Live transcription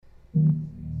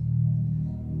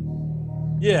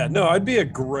Yeah, no, I'd be a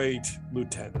great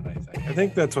lieutenant. I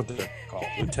think that's what they're called,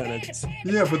 lieutenants.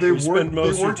 Yeah, but they We spend work. They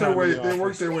most of your work their time in way. the They work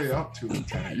office. their way up to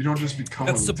lieutenant. You don't just become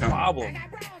That's a the lieutenant. problem.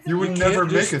 You would You never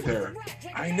can't make just- it there.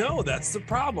 I know that's the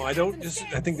problem. I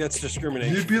think that's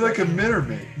discrimination. You'd be like a meter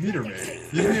maid. You'd be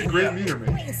a great Yeah. meter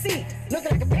maid.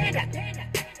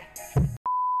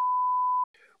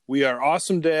 We are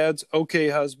awesome dads, okay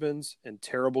husbands, and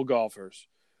terrible golfers.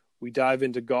 We dive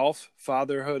into golf,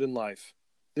 fatherhood, and life.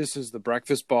 This is the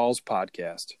Breakfast Balls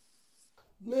podcast.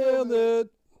 Nailed it.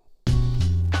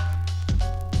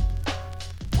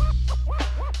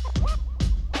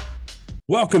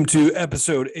 Welcome to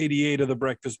episode 88 of the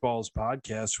Breakfast Balls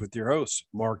podcast with your hosts,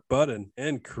 Mark Budden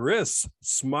and Chris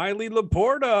Smiley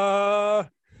Laporta.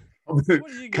 What are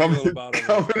you giggling about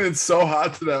over Coming in so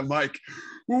hot to that mic.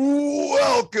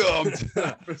 Welcome to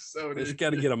episode. You just got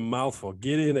to get a mouthful.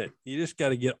 Get in it. You just got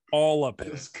to get all up in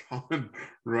it. Just coming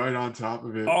right on top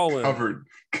of it. All in.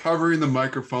 Covering the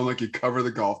microphone like you cover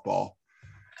the golf ball.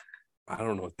 I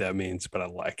don't know what that means, but I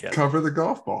like it. Cover the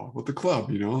golf ball with the club,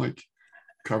 like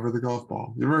cover the golf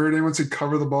ball. You ever heard anyone say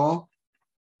cover the ball?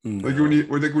 No.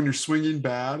 Like when you're swinging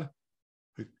bad,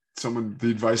 like the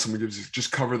advice someone gives is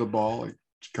just cover the ball, like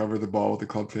cover the ball with the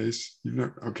club face. You've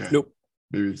never, okay. Nope.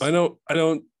 Maybe I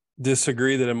don't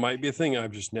disagree that it might be a thing.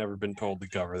 I've just never been told to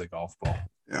cover the golf ball.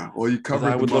 Yeah. Well, you cover.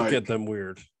 I would look at them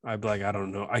weird. I'd be like, I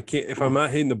don't know. I can't. If I'm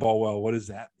not hitting the ball well, what does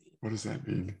that mean? What does that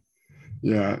mean?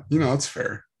 Yeah, that's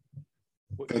fair.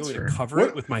 That's fair. Cover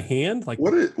it with my hand. Like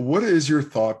what is your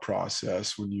thought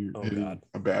process when you hit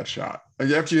a bad shot? Like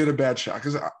after you hit a bad shot,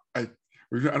 because I don't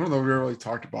know if we ever really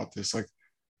talked about this, like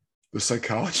the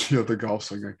psychology of the golf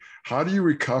swing. Like, how do you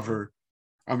recover?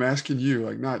 I'm asking you,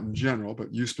 like not in general,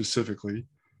 but you specifically.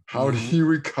 How do you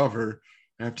recover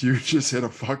after you just hit a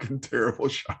fucking terrible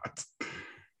shot?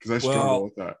 Because I struggle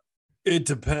with that. It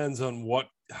depends on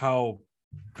how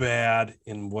bad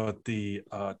and what the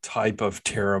type of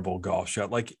terrible golf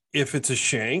shot. Like if it's a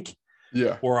shank,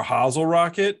 or a hosel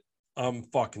rocket, I'm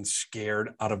fucking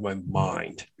scared out of my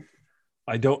mind.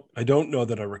 I don't know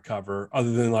that I recover,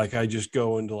 other than like I just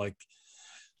go into like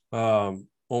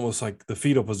almost like the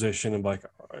fetal position and like,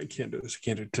 oh, I can't do this. I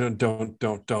can't do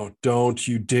it. Don't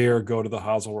you dare go to the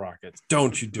hosel rockets.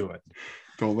 Don't you do it.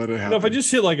 Don't let it happen. If I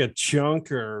just hit like a chunk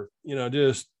or,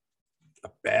 just a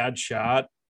bad shot,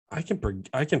 I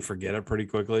can forget it pretty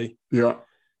quickly. Yeah.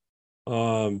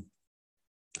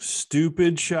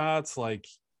 Stupid shots, like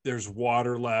there's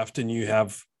water left and you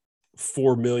have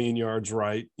 4 million yards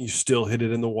right. You still hit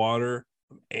it in the water.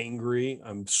 I'm angry.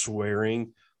 I'm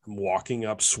swearing. I'm walking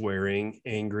up, swearing,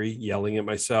 angry, yelling at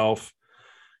myself.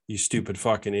 You stupid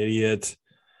fucking idiot.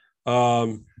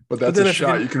 But that's a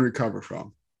shot you can recover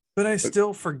from. But I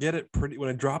still forget it when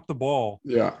I drop the ball.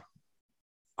 Yeah.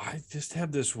 I just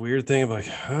have this weird thing of like,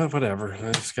 whatever.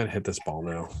 I just got to hit this ball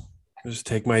now. I just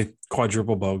take my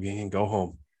quadruple bogey and go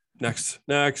home. Next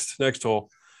hole.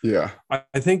 Yeah.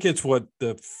 I think it's what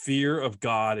the fear of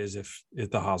God is if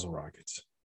the hosel rockets.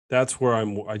 That's where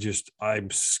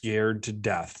I'm scared to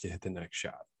death to hit the next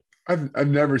shot. I've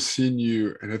never seen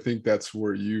you, and I think that's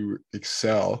where you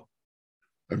excel.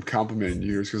 I'm complimenting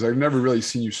you because I've never really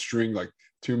seen you string like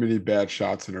too many bad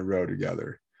shots in a row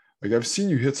together. Like I've seen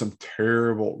you hit some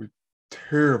terrible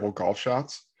golf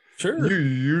shots. Sure. You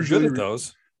usually good at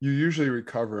those. You usually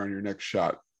recover on your next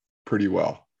shot pretty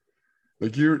well.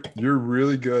 Like you're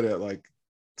really good at like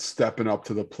stepping up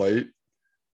to the plate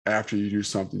after you do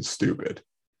something stupid.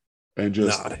 And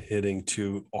just not hitting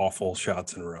two awful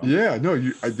shots in a row. Yeah, no,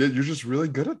 you're just really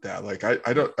good at that. Like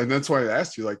I don't, and that's why I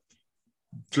asked you, like,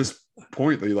 just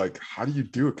pointedly, like, how do you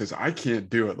do it? Because I can't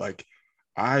do it. Like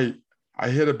I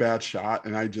hit a bad shot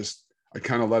and I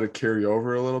kind of let it carry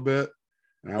over a little bit.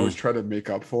 And I always try to make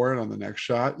up for it on the next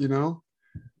shot,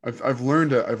 I've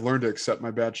learned to accept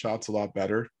my bad shots a lot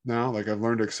better now. Like I've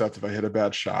learned to accept if I hit a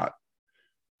bad shot,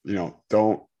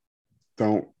 don't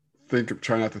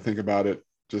try not to think about it.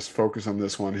 Just focus on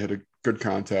this one, hit a good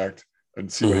contact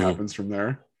and see what happens from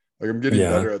there. Like I'm getting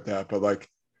better at that. But like,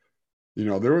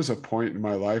 there was a point in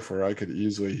my life where I could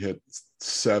easily hit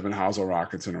 7 hosel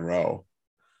rockets in a row.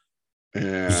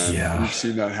 And you've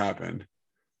seen that happen.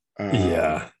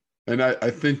 And I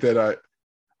think that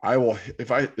I will,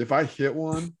 if I hit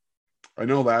one, I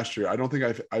know last year, I don't think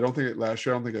I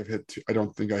hit 2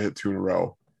 in a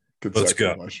row. Let's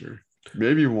go. Last year.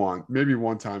 Maybe one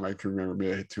time I can remember,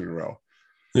 maybe I hit 2 in a row.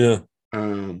 Yeah.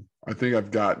 I think I've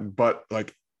gotten, but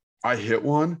like I hit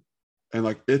one and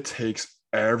like it takes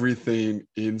everything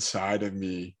inside of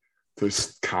me to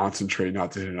concentrate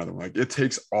not to hit another one. Like it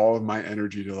takes all of my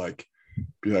energy to like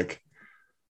be like,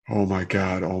 oh my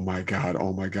God,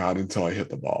 until I hit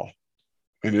the ball.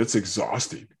 and it's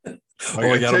exhausting. Like, oh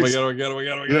my God, oh my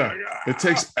God. Yeah, it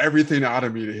takes everything out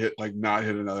of me to not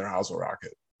hit another Hazel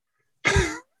rocket.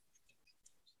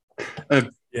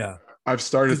 And yeah, I've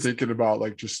started thinking about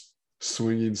like just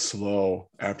swinging slow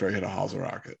after I hit a Hazel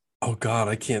rocket. Oh God,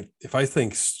 I can't. If I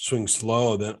think swing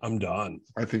slow, then I'm done.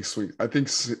 I think swing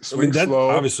slow,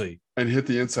 obviously, and hit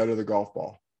the inside of the golf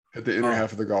ball. Hit the inner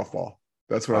half of the golf ball.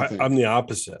 That's what I think. I'm the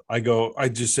opposite. I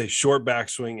just say short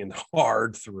backswing and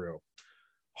hard through.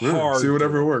 See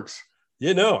whatever works.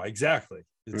 Yeah, no, exactly.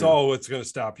 It's all what's going to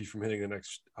stop you from hitting the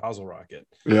next Hazel rocket.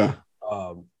 Yeah.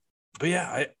 But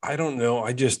yeah, I don't know.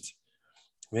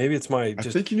 Maybe it's my I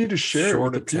think you need to share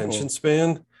short attention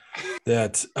span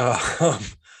that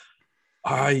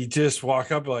I just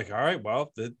walk up like, all right,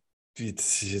 well,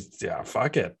 yeah,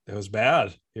 fuck it. It was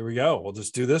bad. Here we go. We'll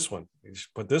just do this one. We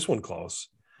just put this one close.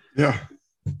 Yeah.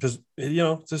 Because,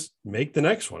 just make the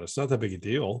next one. It's not that big a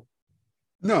deal.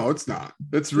 No, it's not.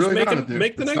 It's really not a deal.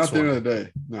 Make the next one. It's not the end of the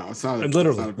day. No, it's not. And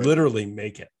literally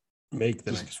make it. Make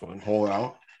the next one. Hole it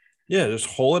out. Yeah, just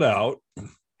hole it out.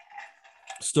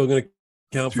 Still going to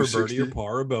count for birdie or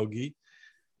par or bogey,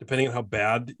 depending on how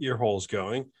bad your hole's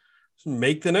going. Just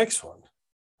make the next one.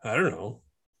 I don't know.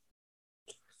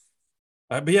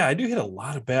 But yeah, I do hit a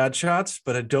lot of bad shots,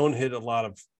 but I don't hit a lot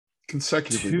of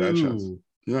consecutively bad shots.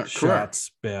 Yeah,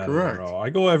 shots bad in a row.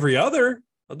 I go every other.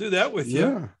 I'll do that with you.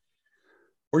 Yeah.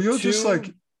 Or you'll just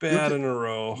like bad in a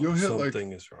row. You'll hit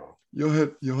something is wrong. You'll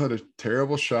hit a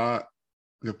terrible shot.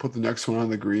 You'll put the next one on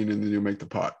the green and then you'll make the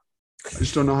putt. I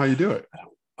just don't know how you do it.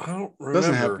 I don't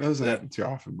remember. It doesn't happen too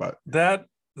often, but that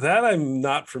I'm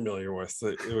not familiar with.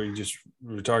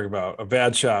 We're talking about a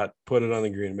bad shot, put it on the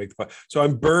green and make the putt. So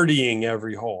I'm birdieing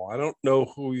every hole. I don't know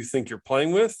who you think you're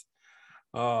playing with.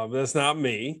 That's not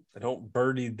me. I don't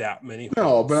birdie that many holes.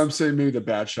 No, but I'm saying maybe the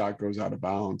bad shot goes out of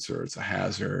bounds or it's a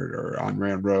hazard or on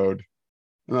Rand Road.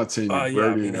 I'm not saying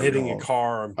you're hitting a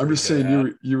car. I'm just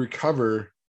saying you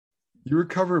recover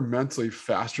mentally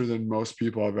faster than most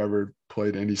people I've ever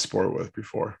played any sport with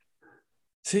before.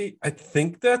 See, I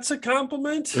think that's a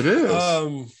compliment. It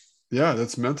is. Yeah,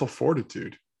 that's mental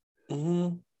fortitude.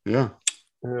 Mm-hmm. Yeah.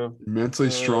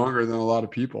 Mentally stronger than a lot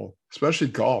of people, especially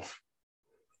golf.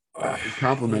 I'm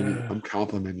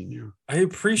complimenting you. I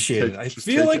appreciate it. I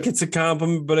feel like it's a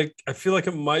compliment, but I feel like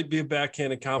it might be a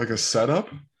backhanded compliment. Like a setup?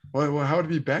 Well, how would it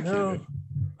be backhanded? No,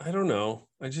 I don't know.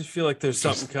 I just feel like there's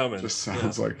something coming. Just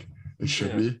sounds like it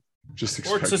should be. Just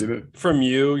expected it from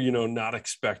you. Not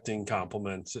expecting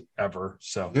compliments ever.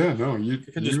 So yeah, no,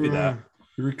 it could just be that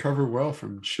you recover well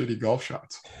from shitty golf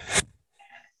shots.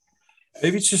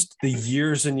 Maybe it's just the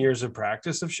years and years of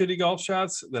practice of shitty golf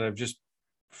shots that I've just.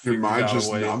 Your mind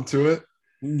just numb to it.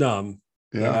 Numb.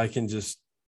 Yeah, I can just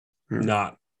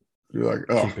not. You're like,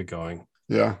 keep it going.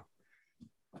 Yeah.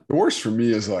 The worst for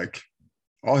me is like,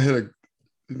 it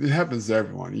happens to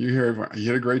everyone. You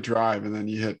hit a great drive and then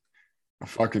you hit a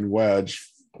fucking wedge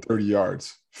 30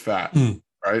 yards fat,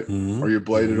 right? Mm-hmm. Or you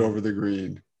blade it over the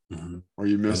green, or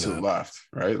you miss it left,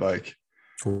 right? Like,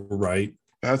 right.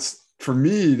 That's for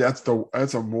me. That's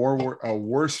a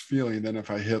worse feeling than if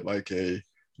I hit like a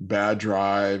bad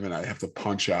drive and I have to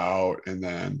punch out and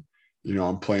then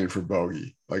I'm playing for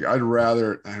bogey. Like I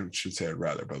should say I'd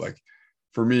rather, but like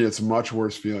for me it's a much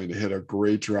worse feeling to hit a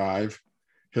great drive,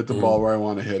 hit the ball where I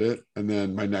want to hit it, and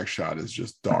then my next shot is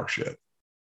just dog shit.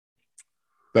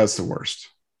 That's the worst.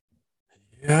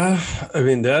 Yeah, I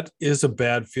mean that is a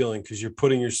bad feeling because you're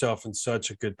putting yourself in such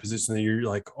a good position that you're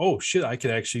like, oh shit, I could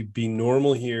actually be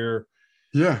normal here.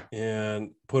 Yeah.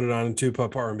 And put it on a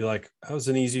 2-putt par and be like, that was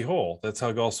an easy hole. That's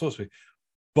how golf's supposed to be.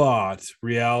 But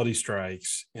reality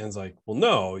strikes and it's like, well,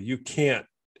 no, you can't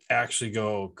actually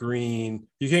go green.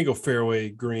 You can't go fairway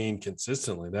green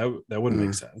consistently. That wouldn't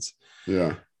make sense.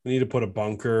 Yeah. We need to put a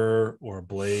bunker or a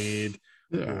blade.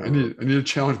 Yeah. I need to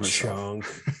challenge myself.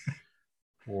 Chunk.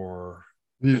 Or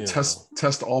I need to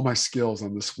test all my skills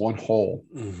on this one hole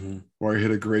where I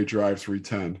hit a great drive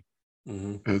 310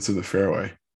 and it's in the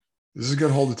fairway. This is a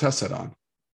good hole to test that on.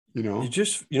 You're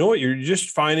just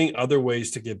finding other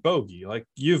ways to get bogey. Like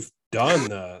you've done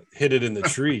the hit it in the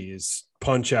trees,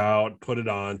 punch out, put it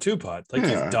on 2-putt. Like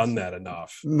you've done that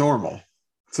enough. Normal.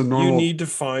 It's a normal. You need to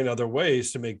find other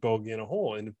ways to make bogey in a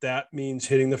hole. And if that means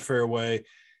hitting the fairway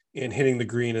and hitting the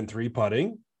green and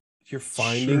 3-putting, you're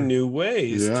finding new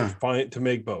ways to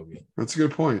make bogey. That's a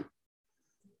good point.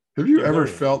 Have you ever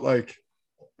felt like,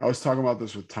 I was talking about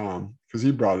this with Tom because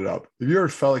he brought it up. Have you ever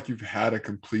felt like you've had a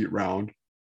complete round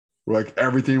where like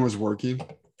everything was working?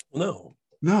 No.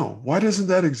 Why doesn't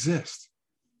that exist?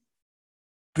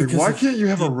 Like, why can't you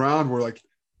have a round where like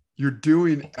you're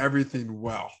doing everything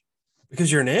well?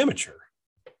 Because you're an amateur.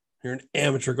 You're an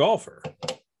amateur golfer.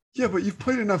 Yeah, but you've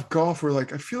played enough golf where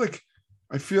like I feel like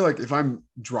if I'm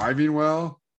driving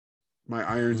well, my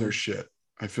irons are shit.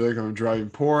 I feel like if I'm driving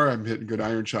poor, I'm hitting good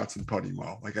iron shots and putting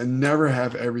well. Like I never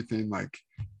have everything like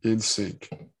in sync.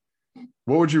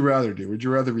 What would you rather do? Would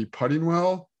you rather be putting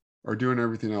well or doing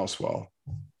everything else well?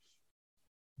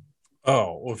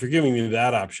 Oh, well, if you're giving me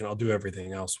that option, I'll do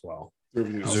everything else well.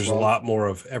 Everything else there's well? a lot more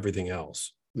of everything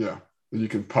else. Yeah. And you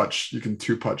can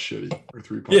two putt shitty or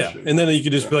three putt shitty. And then you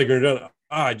could just be like, you're done.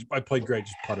 I played great,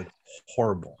 just putted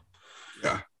horrible.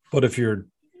 Yeah. But if you're,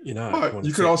 you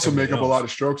could also make up a lot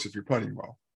of strokes if you're putting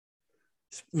well.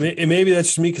 And maybe that's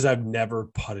just me because I've never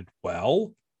putted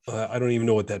well. I don't even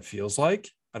know what that feels like.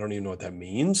 I don't even know what that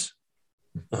means.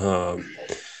 But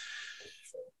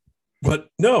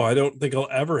no, I don't think I'll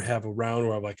ever have a round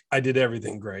where I'm like, I did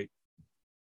everything great.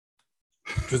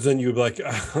 Because then you'd be like,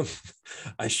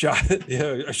 I shot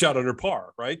under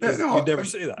par, right? Yeah, no, you'd never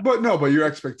say that. But your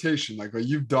expectation, like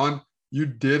you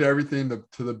did everything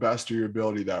to the best of your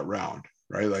ability that round,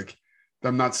 right? Like,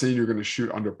 I'm not saying you're going to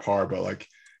shoot under par, but like,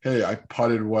 hey, I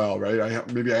putted well,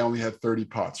 right? Maybe I only had 30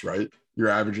 putts, right? Your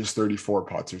average is 34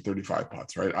 putts or 35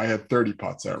 putts, right? I had 30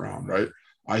 putts that round, right?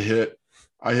 I hit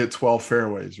 12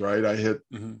 fairways, right? I hit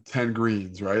 10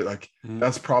 greens, right? Like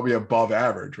that's probably above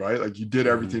average, right? Like you did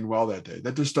everything well that day.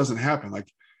 That just doesn't happen.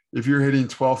 Like if you're hitting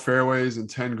 12 fairways and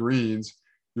 10 greens,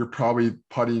 you're probably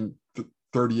putting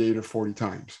 38 or 40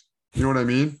 times. You know what I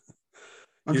mean?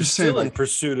 I'm just saying, in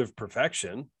pursuit of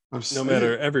perfection. No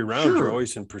matter every round, you're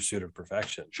always in pursuit of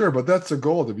perfection. Sure, but that's a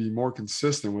goal, to be more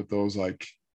consistent with those, like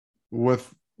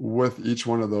with each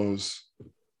one of those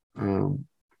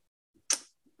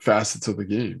facets of the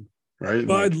game, right?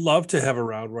 Well, I'd love to have a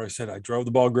round where I said I drove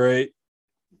the ball great,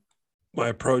 my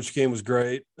approach game was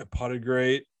great, I putted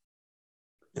great,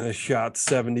 and I shot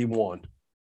 71.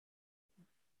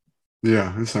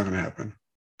 Yeah, it's not going to happen.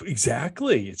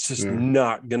 Exactly. It's just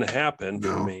not going to happen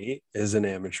for me as an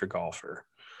amateur golfer.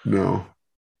 No.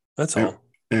 That's all.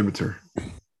 Amateur.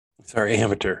 Sorry,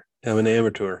 amateur. I'm an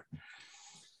amateur.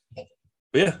 But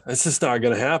yeah, it's just not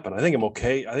going to happen. I think I'm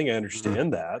okay. I think I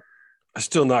understand that. I'm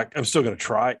still going to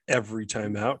try every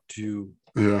time out to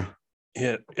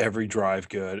hit every drive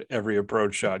good, every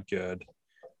approach shot good.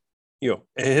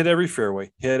 Hit every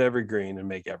fairway, hit every green, and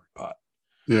make every putt.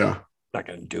 Yeah. Not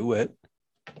going to do it.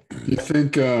 You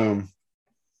think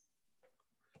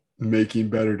making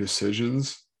better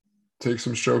decisions take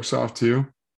some strokes off too?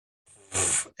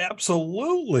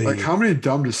 Absolutely. Like how many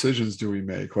dumb decisions do we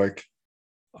make? Like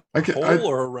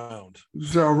or around?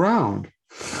 Around.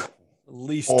 At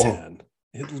least 10.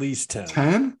 At least 10.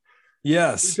 10?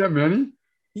 Yes. That many?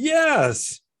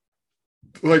 Yes.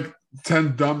 Like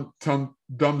 10 dumb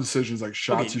decisions, like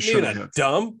shots you shouldn't hit.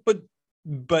 Dumb,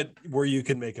 but where you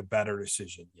can make a better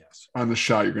decision. Yes. On the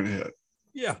shot you're going to hit.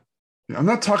 Yeah. I'm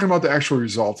not talking about the actual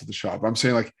results of the shot, but I'm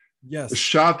saying like the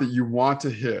shot that you want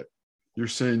to hit. You're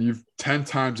saying you've 10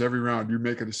 times every round you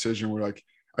make a decision where like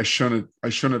I shouldn't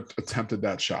have attempted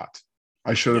that shot.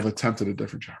 I should have attempted a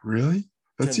different shot. Really?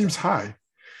 That seems high.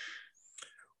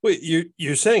 Wait,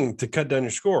 you're saying to cut down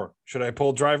your score? Should I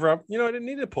pull driver up? I didn't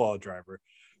need to pull out driver.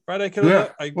 Right, I could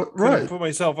have put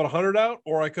myself at 100 out,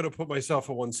 or I could have put myself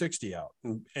at 160 out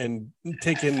and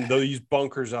taken those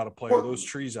bunkers out of play, or those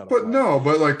trees out of play.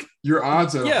 But like your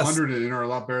odds at 100 in are a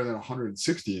lot better than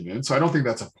 160 in. So I don't think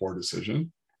that's a poor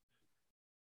decision.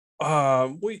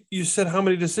 You said how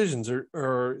many decisions,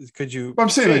 or could you? I'm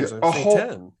saying like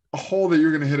a hole that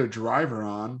you're going to hit a driver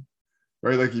on,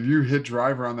 right? Like if you hit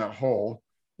driver on that hole,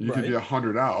 you could be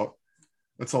 100 out.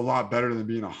 That's a lot better than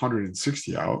being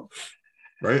 160 out.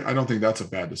 Right? I don't think that's a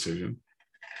bad decision.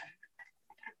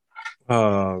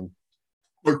 Look,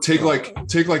 take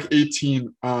like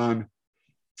 18 on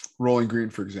rolling green,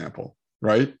 for example,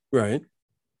 right? Right.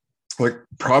 Like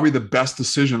probably the best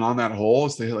decision on that hole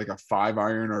is to hit like a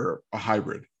 5-iron or a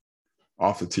hybrid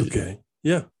off the tee. Okay.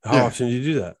 Yeah. How often do you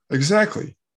do that?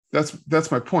 Exactly. That's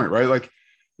my point, right? Like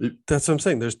that's what I'm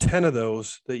saying. There's 10 of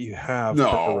those that you have per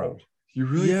round. You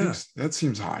really think that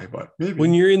seems high, but maybe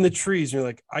when you're in the trees, you're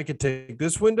like, I could take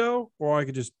this window, or I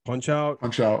could just punch out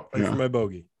for my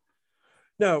bogey.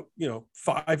 Now,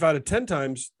 5 out of 10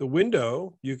 times the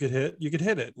window you could hit it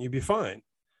and you'd be fine.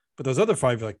 But those other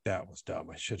 5, you're like, that was dumb.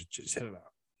 I should have just hit it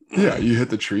out. Yeah, you hit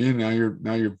the tree and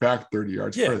now you're back 30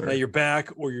 yards further. Now you're back,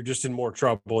 or you're just in more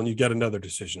trouble and you get another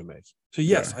decision to make. So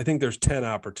yes, I think there's 10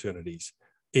 opportunities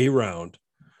a round.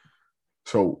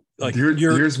 So like you got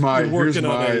a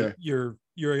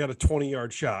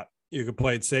 20-yard shot. You can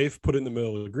play it safe, put it in the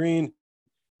middle of the green,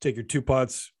 take your 2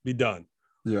 putts, be done.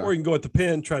 Yeah. Or you can go at the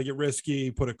pin, try to get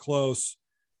risky, put it close,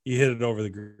 you hit it over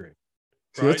the green.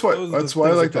 So right? That's why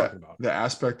I like that the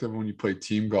aspect of when you play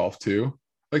team golf too,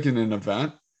 like in an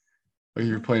event, like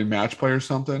you're playing match play or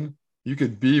something, you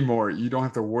could be more, you don't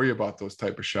have to worry about those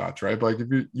type of shots, right? But like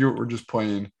if you were just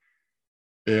playing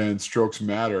and strokes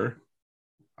matter,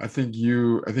 I think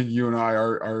you and I,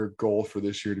 our goal for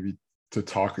this year to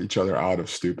talk each other out of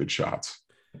stupid shots.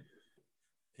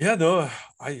 Yeah, no,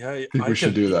 I think we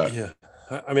should do that. Yeah,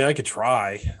 I mean, I could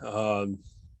try.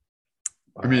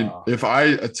 I mean, if I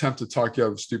attempt to talk you out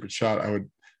of a stupid shot, I would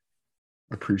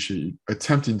appreciate you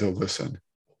attempting to listen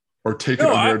or take it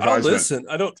under advisement. I'll listen.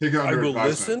 I will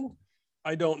listen.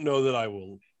 I don't know that I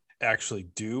will actually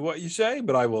do what you say,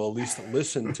 but I will at least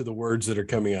listen to the words that are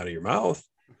coming out of your mouth.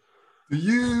 Do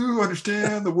you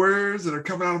understand the words that are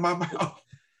coming out of my mouth?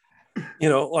 You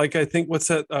know, like I think what's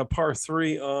that par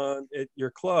 3 on at your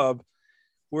club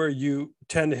where you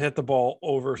tend to hit the ball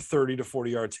over 30 to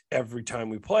 40 yards every time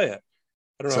we play it.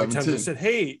 I don't know. 17. How many times I said,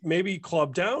 hey, maybe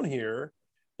club down here.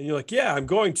 And you're like, yeah, I'm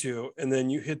going to. And then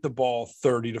you hit the ball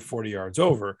 30 to 40 yards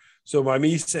over. So by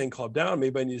me saying club down,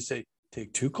 maybe I need to say,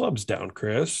 take 2 clubs down,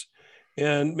 Chris.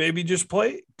 And maybe just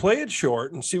play it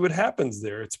short and see what happens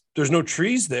there. There's no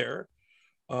trees there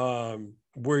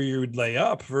where you would lay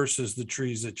up versus the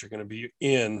trees that you're going to be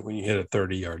in when you hit it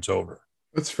 30 yards over.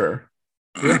 That's fair.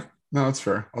 Yeah, no, that's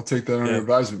fair. I'll take that under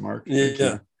advisement, Mark.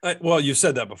 Yeah. Well, you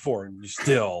said that before and you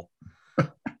still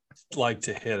like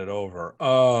to hit it over.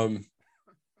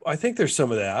 I think there's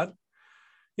some of that.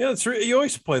 Yeah, you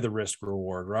always play the risk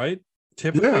reward, right?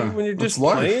 Typically, when you're just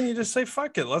playing, you just say,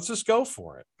 fuck it, let's just go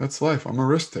for it. That's life. I'm a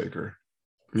risk taker.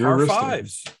 Par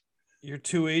 5s. You're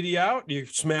 280 out, you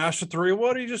smash a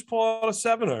 3-wood, or you just pull out a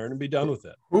 7-iron and be done with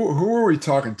it. Who were we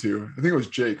talking to? I think it was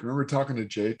Jake. Remember talking to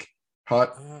Jake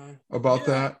Hutt about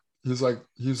that? He's like,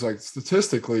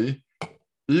 statistically,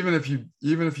 even if you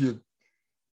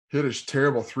hit a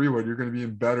terrible 3-wood, you're going to be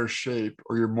in better shape,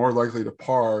 or you're more likely to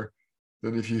par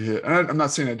than if you hit. And I'm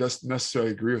not saying I just necessarily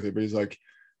agree with it, but he's like,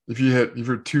 if you're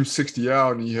 260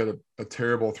 out and you hit a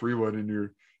terrible 3-wood and you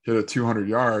hit a 200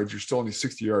 yards, you're still only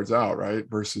 60 yards out, right?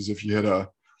 Versus if you hit a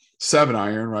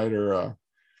 7-iron, right, or a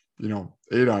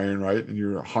 8-iron, right, and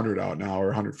you're 100 out now or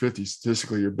 150,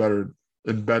 statistically you're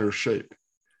in better shape.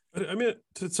 I mean,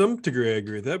 to some degree, I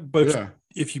agree with that. But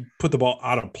if you put the ball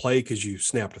out of play because you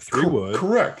snapped a 3-wood,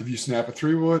 correct. If you snap a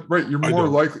 3-wood, right, you're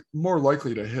more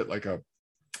likely to hit like a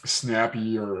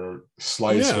snappy or a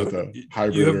slice with a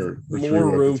hybrid, you have or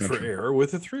more room for error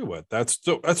with a 3-wood. That's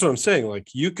what I'm saying. Like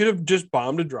you could have just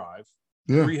bombed a drive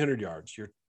 300 yards.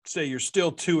 You're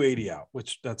still 280 out,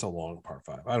 which that's a long par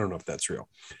 5. I don't know if that's real.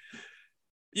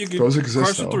 You could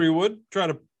crush a 3-wood, try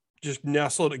to just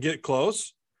nestle it to get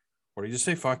close, or you just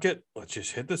say, fuck it, let's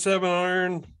just hit the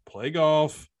 7-iron, play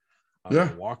golf. I'm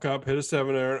gonna walk up, hit a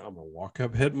 7-iron. I'm gonna walk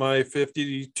up, hit my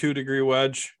 52-degree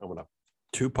wedge. I'm gonna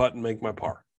 2-putt and make my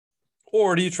par.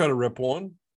 Or do you try to rip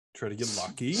one, try to get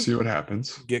lucky, see what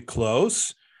happens, get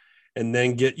close, and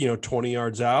then get 20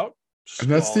 yards out,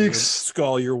 and that's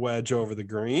skull your wedge over the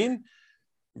green,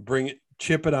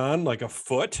 chip it on like a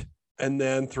foot, and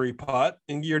then 3-putt,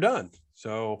 and you're done.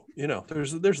 So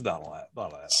there's not a lot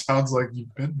of that. Sounds like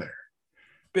you've been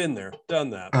there,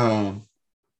 done that.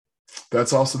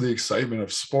 That's also the excitement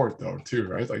of sport, though, too,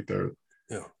 right? Like the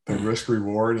risk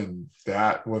reward, and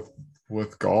that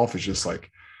with golf is just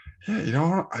like,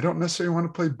 I don't necessarily want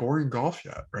to play boring golf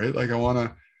yet, right? Like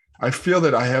I feel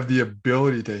that I have the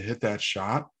ability to hit that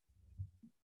shot.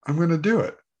 I'm going to do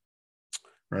it.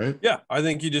 Right. Yeah. I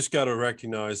think you just got to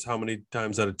recognize how many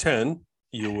times out of 10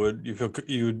 you'd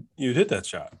hit that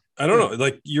shot. I don't know.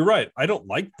 Like, you're right. I don't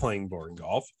like playing boring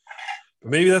golf,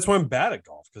 but maybe that's why I'm bad at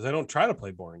golf, because I don't try to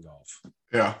play boring golf.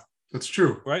 Yeah, that's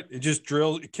true. Right.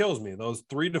 It kills me. Those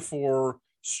 3 to 4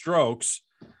 strokes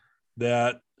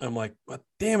that I'm like, well,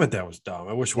 damn it, that was dumb.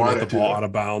 I wish we hit the ball out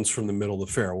of bounds from the middle of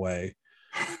the fairway.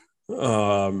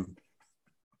 Because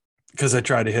I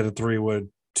tried to hit a 3-wood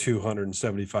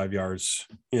 275 yards,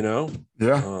 Yeah.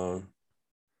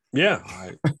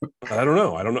 I don't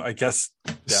know. I guess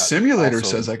the simulator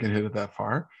says I can hit it that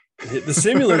far. The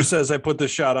simulator says I put the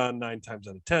shot on 9 times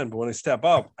out of 10, but when I step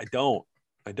up, I don't.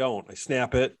 I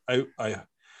snap it. I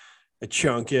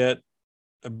chunk it.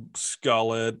 I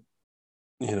skull it.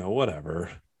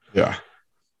 Whatever. Yeah.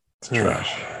 It's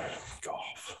trash.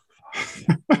 Golf.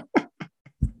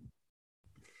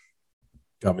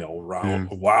 Got me all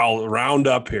round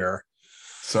up here.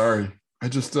 Sorry. I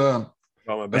just about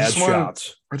my bad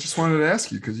shots. I just wanted to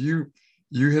ask you, because you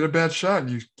hit a bad shot and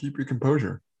you keep your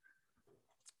composure.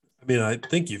 I mean, I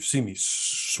think you've seen me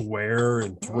swear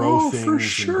and throw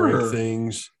things and break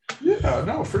things. Yeah,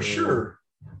 no, for sure.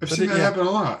 I've seen that happen a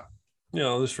lot.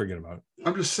 I'll just forget about it.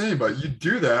 I'm just saying, but you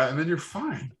do that and then you're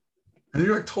fine. And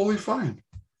you're like totally fine.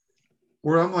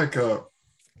 Where I'm like I'm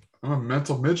a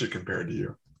mental midget compared to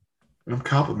you. And I'm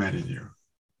complimenting you.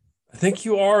 I think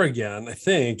you are again. I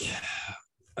think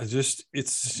I'm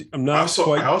not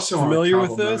quite familiar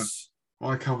with this. I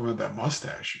want to compliment that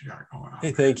mustache you got going on.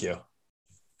 Hey, thank you.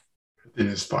 It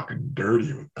is fucking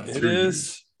dirty with it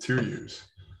is. Two U's.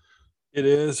 It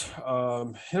is.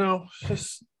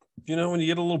 Just when you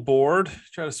get a little bored,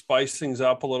 try to spice things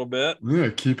up a little bit. Yeah,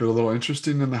 keep it a little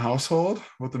interesting in the household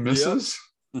with the missus.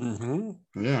 Yep.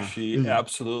 Mm-hmm. Yeah. She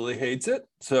absolutely hates it.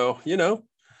 So, You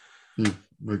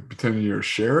like pretending you're a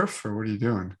sheriff, or what are you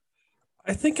doing?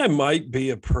 I think I might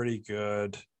be a pretty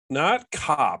good, not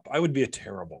cop. I would be a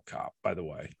terrible cop, by the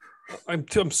way. I'm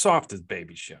soft as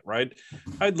baby shit, right?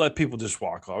 I'd let people just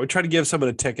walk off. I would try to give someone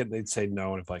a ticket and they'd say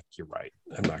no. And I'm like, you're right.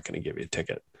 I'm not going to give you a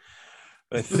ticket.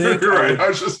 I think you're right. I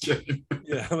was just kidding.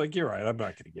 Yeah, I'm like, you're right. I'm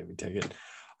not going to give you a ticket.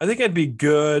 I think I'd be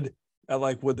good at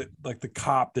the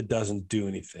cop that doesn't do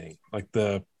anything. Like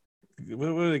what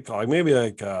do they call it? Maybe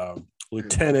like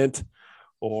lieutenant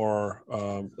or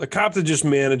a cop that just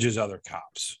manages other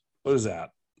cops. What is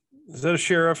that? Is that a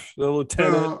sheriff? The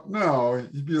lieutenant? No,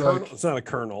 you'd be colonel? like, it's not a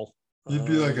colonel. You'd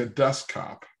be like a desk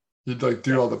cop. You'd like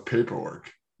do all the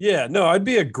paperwork. Yeah, no, I'd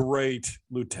be a great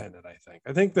lieutenant.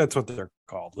 I think that's what they're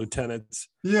called, lieutenants.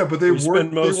 Yeah, but they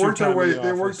work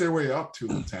their way up to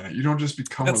lieutenant. You don't just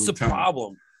become a lieutenant. That's the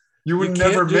problem. You would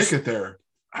never make it there.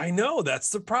 I know, that's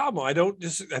the problem. I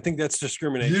think that's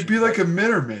discrimination. You'd be like a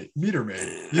meter maid. You'd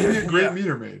be a great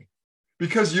meter maid.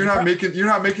 Because you're not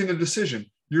making the decision.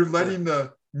 You're letting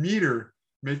the meter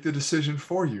make the decision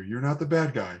for you. You're not the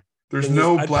bad guy. There's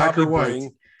no black or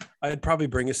white. I'd probably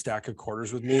bring a stack of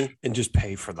quarters with me and just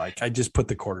pay for I just put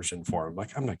the quarters in for him.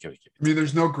 Like, I'm not giving you. I mean,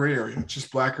 there's no gray area. It's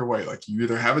just black or white. Like, you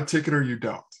either have a ticket or you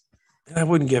don't. And I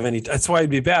wouldn't give any. That's why it'd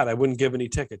be bad. I wouldn't give any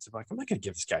tickets. I'm like, I'm not going to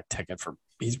give this guy a ticket for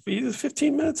he's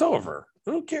 15 minutes over.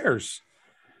 Who cares?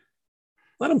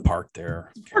 Let him park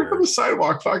there. Park on the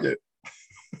sidewalk. Fuck it.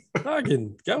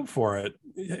 Fucking go for it.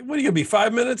 What are you going to be,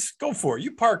 5 minutes? Go for it.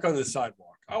 You park on the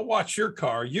sidewalk. I'll watch your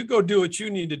car. You go do what you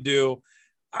need to do.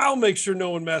 I'll make sure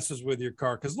no one messes with your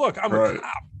car. Because look, I'm a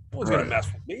cop. No one's going to mess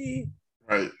with me.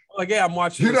 Right. Like, yeah, I'm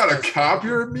watching. You're not a cop.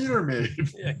 You're a meter maid.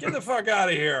 Yeah, get the fuck out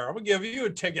of here. I'm going to give you a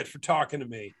ticket for talking to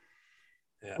me.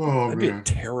 Yeah, I'd be a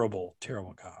terrible,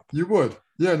 terrible cop. You would.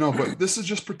 Yeah, no, but this is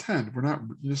just pretend. We're not,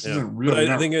 this isn't real.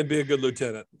 I think I'd be a good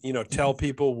lieutenant. Tell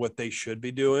people what they should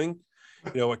be doing.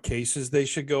 What cases they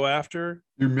should go after.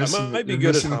 You're missing. I might be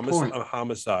good at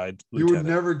homicide. You would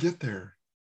never get there.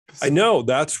 I know.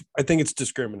 I think it's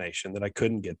discrimination that I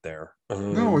couldn't get there.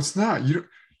 No, it's not. You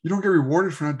don't get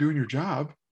rewarded for not doing your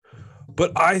job.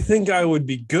 But I think I would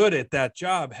be good at that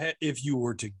job if you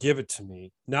were to give it to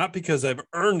me, not because I've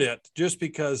earned it, just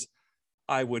because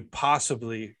I would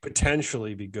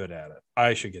potentially be good at it.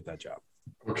 I should get that job.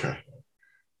 Okay.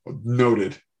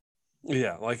 Noted.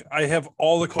 Yeah, like I have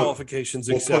all the qualifications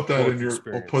except we'll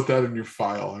put that in your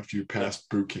file after you pass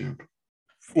boot camp.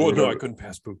 Well, no, I couldn't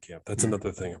pass boot camp. That's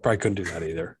another thing. I probably couldn't do that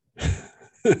either.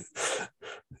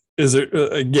 Is there?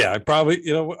 I probably.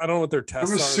 I don't know what their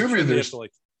tests are. I'm assuming there's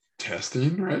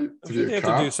testing, right? They have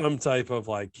to do some type of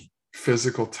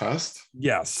physical test.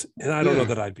 Yes, and I don't know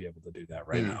that I'd be able to do that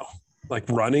right now. Like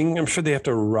running, I'm sure they have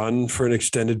to run for an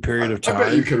extended period of time. I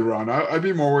bet you could run. I'd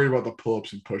be more worried about the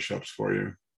pull-ups and push-ups for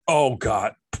you. Oh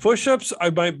God, push-ups. I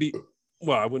might be.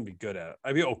 Well, I wouldn't be good at it.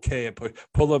 I'd be okay at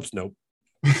pull-ups. Nope.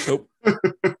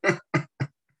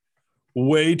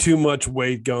 Way too much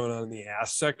weight going on in the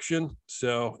ass section.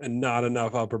 And not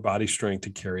enough upper body strength to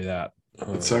carry that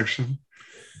section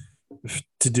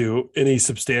to do any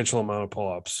substantial amount of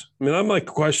pull-ups. I mean, I'm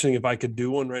questioning if I could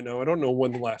do one right now. I don't know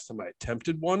when the last time I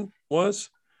attempted one was,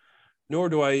 nor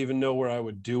do I even know where I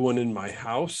would do one in my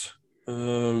house.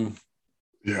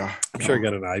 Yeah, I'm sure I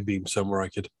got an I-beam somewhere I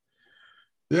could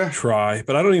try,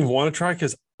 but I don't even want to try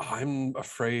because I'm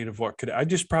afraid of I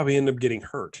just probably end up getting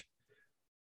hurt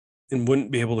and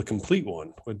wouldn't be able to complete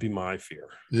one would be my fear.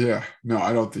 Yeah, no,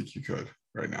 I don't think you could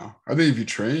right now. I think if you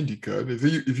trained, you could.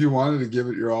 If you wanted to give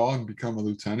it your all and become a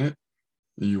lieutenant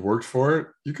and you worked for it,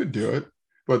 you could do it.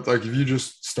 But if you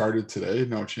just started today,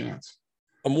 no chance.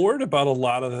 I'm worried about a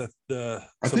lot of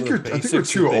I think we're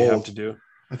too old to do.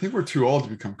 I think we're too old to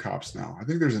become cops now. I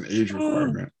think there's an age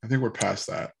requirement. I think we're past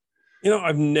that.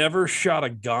 I've never shot a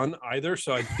gun either,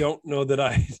 so I don't know that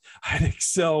I'd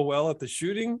excel well at the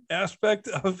shooting aspect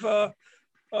of Got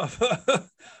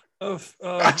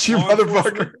you,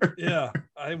 motherfucker. Yeah,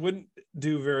 I wouldn't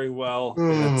do very well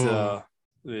at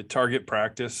the target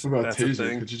practice. What about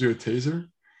taser? Could you do a taser?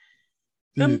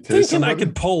 I'm thinking I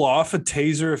could pull off a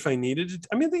taser if I needed it.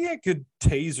 I mean, I think I could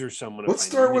taser someone. Let's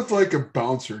start with like a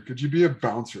bouncer. Could you be a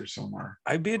bouncer somewhere?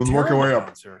 I'd be a terrible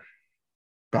bouncer.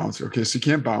 Bouncer. Okay, so you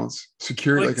can't bounce.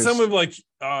 Security, like someone like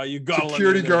you got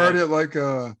security guard at like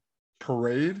a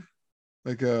parade,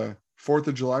 like a 4th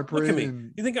of July parade. Look at me.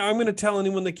 You think I'm going to tell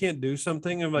anyone they can't do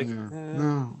something? I'm like,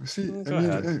 no. See,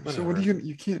 so what are you?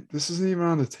 You can't. This isn't even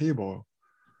on the table.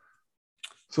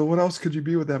 So what else could you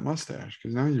be with that mustache?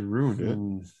 Because now you ruined it.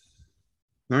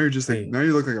 Now you're just like, now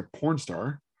you look like a porn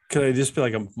star. Could I just be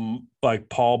like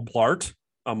Paul Blart,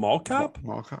 a mall cop?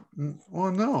 Mall cop.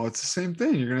 Well, no, it's the same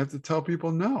thing. You're gonna have to tell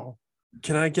people no.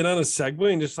 Can I get on a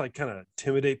Segway and just like kind of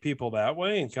intimidate people that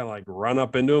way and kind of like run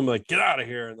up into them, like get out of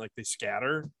here, and like they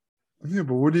scatter? Yeah,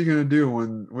 but what are you gonna do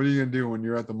when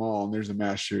you're at the mall and there's a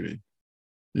mass shooting?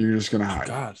 You're just gonna hide.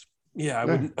 Oh, God, yeah, I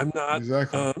wouldn't. I'm not.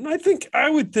 Exactly. I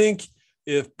would think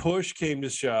if push came to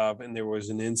shove and there was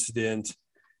an incident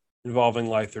involving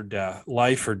life or death,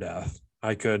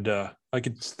 I'd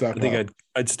step up.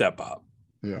 I'd step up.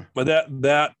 Yeah. But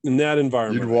that in that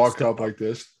environment, you'd walk up like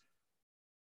this.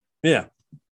 Yeah.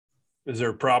 Is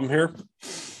there a problem here?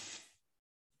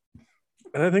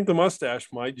 And I think the mustache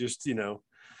might just,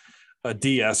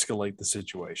 de-escalate the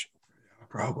situation. Yeah,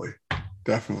 probably.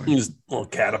 Definitely. Just a little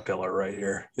caterpillar right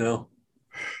here, Yeah.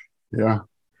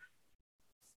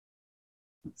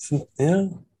 So, yeah.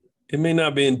 It may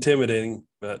not be intimidating,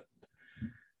 but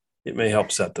it may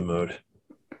help set the mood.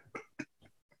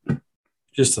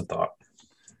 Just a thought.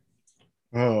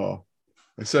 Oh,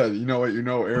 I said,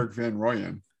 Eric Van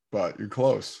Rooyen, but you're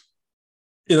close.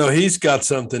 He's got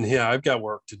something. Yeah, I've got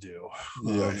work to do.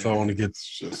 If I want to get,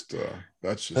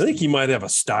 that's just. I think he might have a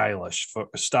stylist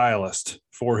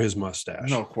for his mustache.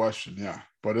 No question. Yeah,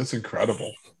 but it's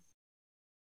incredible.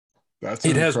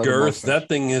 It has girth. Mustache. That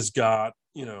thing has got,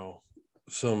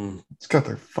 some. It's got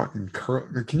the fucking curl.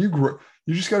 Can you grow?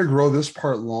 You just got to grow this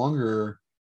part longer,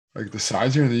 like the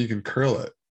size here, and then you can curl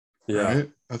it. Yeah, right?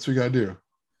 That's what you got to do.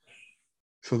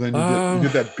 So then you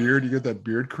get that beard. You get that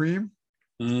beard cream,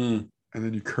 and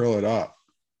then you curl it up.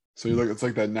 So it's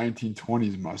like that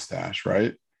 1920s mustache,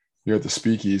 right? You're at the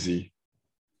speakeasy.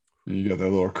 And you got that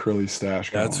little curly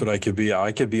stash. That's what I could be.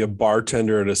 I could be a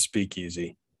bartender at a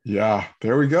speakeasy. Yeah,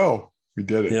 there we go. We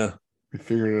did it. Yeah, we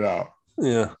figured it out.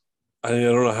 Yeah, I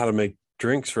don't know how to make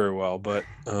drinks very well, but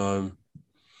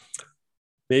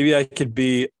maybe I could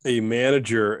be a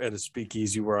manager at a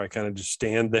speakeasy where I kind of just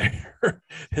stand there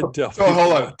and tell people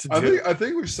hold on. I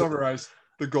think we've summarized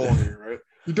the goal here, right?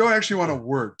 You don't actually want to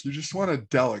work. You just want to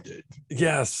delegate.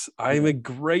 Yes, I'm a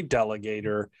great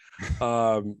delegator.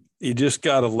 You just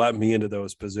got to let me into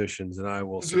those positions and I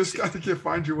will. You just got to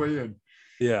find your way in.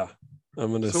 Yeah,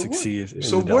 I'm going to succeed.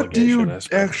 So what do you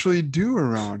actually do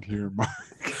around here, Mark?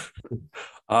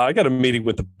 I got a meeting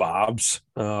with the Bobs.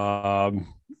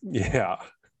 Yeah.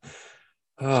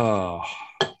 Oh,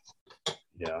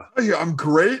 yeah. I'm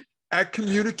great at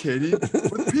communicating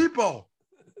with people.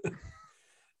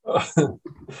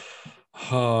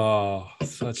 Oh,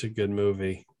 such a good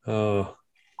movie. Oh,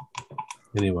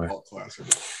 anyway.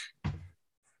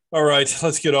 All right,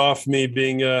 let's get off me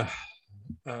being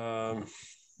the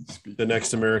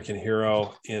next American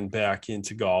hero and back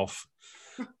into golf.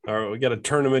 All right, we got a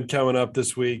tournament coming up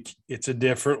this week. It's a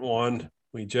different one.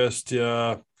 We just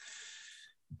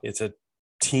it's a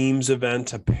teams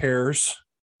event, a pairs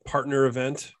partner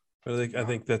event. I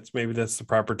think that's the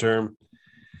proper term.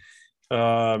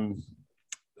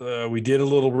 We did a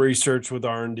little research with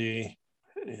R&D.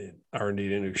 R&D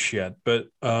didn't do shit, but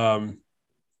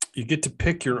you get to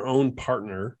pick your own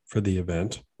partner for the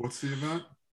event. What's the event?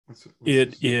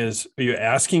 Are you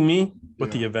asking me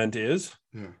what the event is?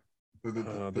 Yeah.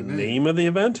 The name of the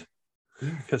event?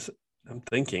 Because I'm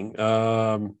thinking.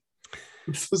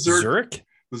 It's the Zurich.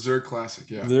 The Zurich Classic,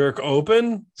 yeah. Zurich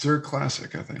Open? Zurich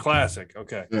Classic, I think. Classic,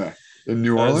 okay. Yeah. In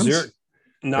New Orleans?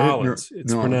 Nolens.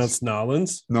 It's pronounced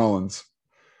Nolens. Nolens.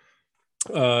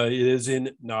 It is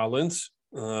in Nolens.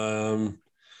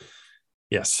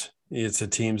 Yes, it's a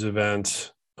teams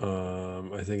event.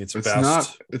 I think it's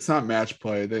best. It's not match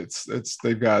play.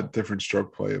 They've got different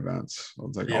stroke play events.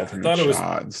 It's like alternate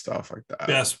shot and stuff like that.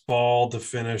 Best ball to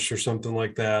finish or something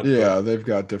like that. Yeah, they've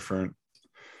got different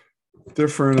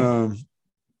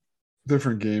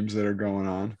games that are going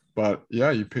on. But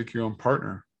yeah, you pick your own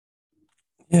partner.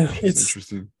 Yeah, it's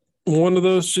interesting. One of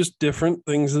those just different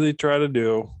things that they try to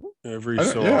do every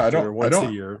once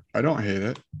a year. I don't hate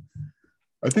it.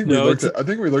 I think we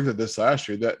looked at this last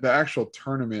year. That the actual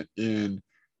tournament in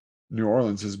New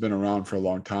Orleans has been around for a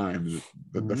long time.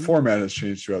 The format has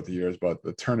changed throughout the years, but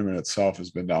the tournament itself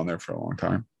has been down there for a long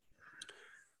time.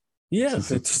 Yeah,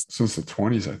 since the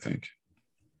 20s, I think.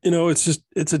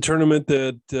 it's a tournament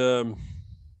that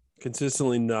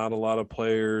consistently not a lot of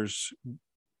players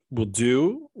will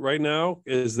do right now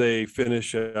as they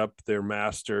finish up their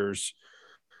Masters,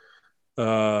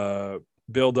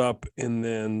 build up, and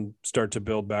then start to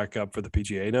build back up for the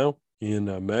PGA now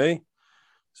in May.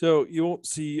 So you won't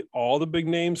see all the big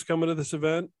names coming to this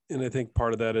event. And I think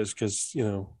part of that is because,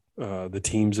 the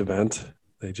team's event,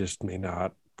 they just may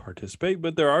not participate.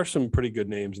 But there are some pretty good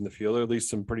names in the field, or at least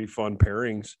some pretty fun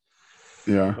pairings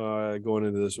going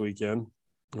into this weekend.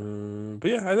 But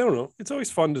yeah, I don't know. It's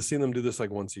always fun to see them do this like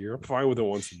once a year. I'm fine with it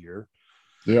once a year.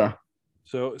 Yeah.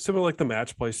 So similar like the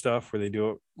match play stuff where they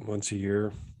do it once a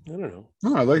year. I don't know.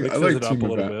 No, I like team events.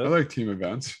 I like team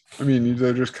events. I mean,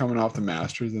 they're just coming off the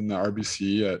Masters and the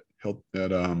RBC at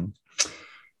the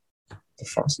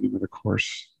fuck's the name of the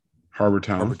course?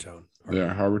 Harbortown.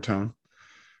 Yeah, Harbortown.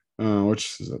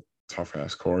 Which is a tough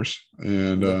ass course.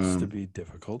 And looks to be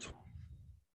difficult.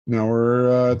 Now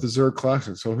we're at the Zurich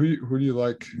Classic. So who do you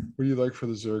like? Who do you like for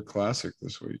the Zurich Classic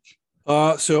this week?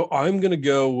 So I'm gonna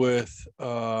go with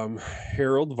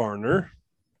Harold Varner.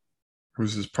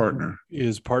 Who's his partner?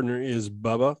 His partner is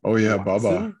Bubba. Oh yeah,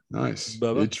 Watson. Bubba. Nice.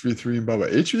 Bubba. HV3 and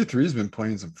Bubba. HV3's been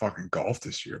playing some fucking golf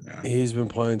this year, man. He's been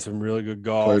playing some really good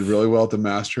golf. Played really well at the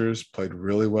Masters. Played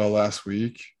really well last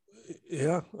week.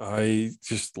 Yeah, I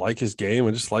just like his game.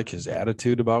 I just like his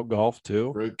attitude about golf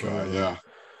too. Great guy, yeah.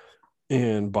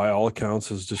 And by all accounts,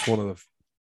 is just one of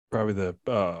the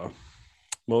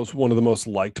one of the most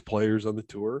liked players on the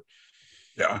tour.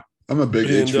 Yeah, I'm a big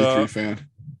HV3 fan.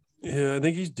 Yeah, I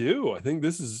think he's due. I think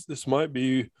this might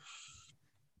be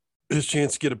his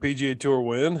chance to get a PGA Tour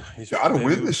win. He's got to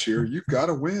win this year. You've got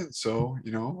to win. So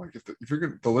like if you're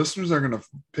gonna, the listeners are gonna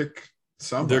pick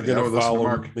somebody. They're gonna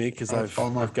follow me because I've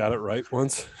got it right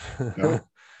once. Yeah,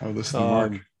 I would listen to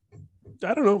Mark.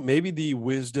 I don't know. Maybe the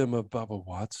wisdom of Bubba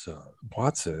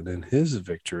Watson and his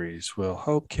victories will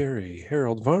help carry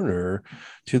Harold Varner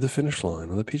to the finish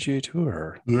line on the PGA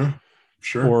Tour. Yeah,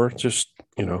 sure. Or just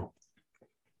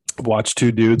watch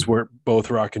two dudes wear both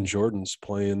rocking Jordans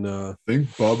playing. I think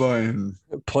Bubba and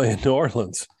playing New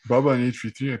Orleans. Bubba and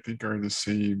HV3, I think, are in the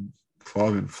same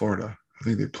club in Florida. I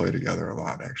think they play together a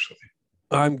lot, actually.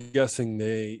 I'm guessing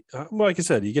they, like I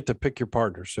said, you get to pick your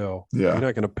partner, so you're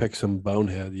not going to pick some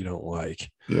bonehead you don't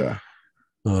like. Yeah.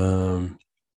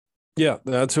 Yeah,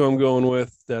 that's who I'm going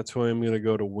with. That's who I'm going to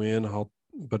go to win. I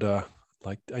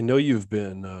know you've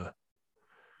been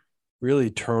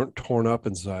really torn up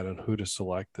inside on who to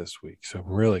select this week, so I'm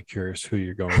really curious who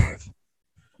you're going with.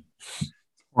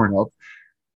 Torn up.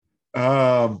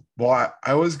 Well,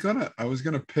 I was gonna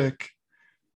pick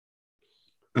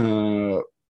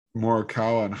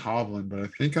Morikawa and Hovland, but I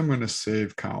think I'm gonna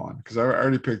save Colin because I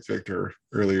already picked Victor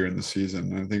earlier in the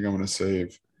season. I think I'm gonna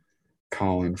save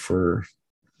Colin for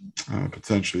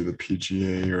potentially the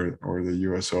PGA or the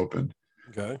US Open.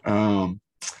 Okay.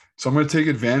 So I'm going to take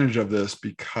advantage of this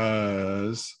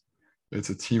because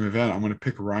it's a team event. I'm going to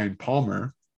pick Ryan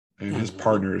Palmer, and his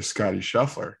partner is Scotty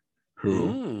Scheffler,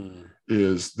 who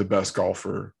is the best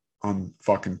golfer on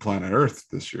fucking planet Earth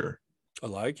this year. I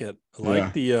like it.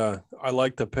 I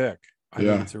like the pick. I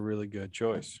think it's a really good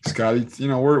choice. Scotty,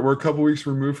 we're a couple weeks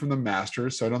removed from the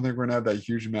Masters, so I don't think we're going to have that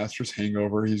huge Masters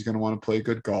hangover. He's going to want to play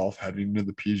good golf heading into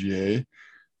the PGA.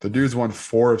 The dude's won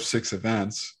 4 of 6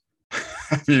 events.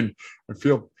 I mean, I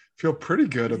feel pretty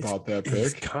good about that pick.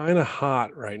 He's kind of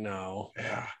hot right now.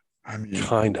 Yeah, I mean,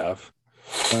 kind of.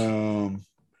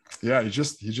 Yeah, he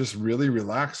just really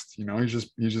relaxed. He's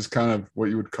just kind of what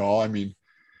you would call. I mean,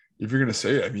 if you're gonna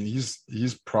say it, I mean,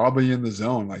 he's probably in the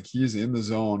zone. Like he's in the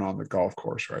zone on the golf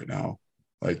course right now.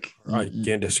 Like I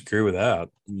can't disagree with that.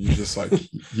 You just like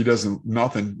he doesn't.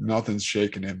 Nothing's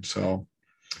shaking him. So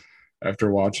after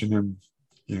watching him,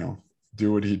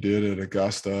 do what he did at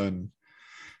Augusta, and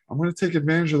I'm going to take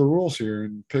advantage of the rules here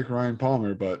and pick Ryan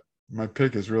Palmer, but my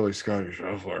pick is really Scotty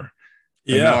Scheffler.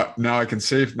 Yeah. Now I can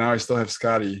save. Now I still have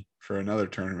Scotty for another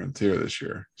tournament too this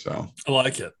year. So I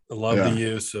like it. I love the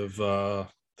use of the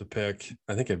pick.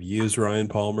 I think I've used Ryan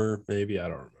Palmer. Maybe I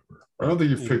don't remember. I don't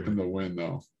think you've picked him to win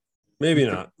though. Maybe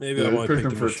not. Maybe I want to pick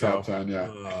him for a top 10.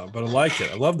 Yeah. But I like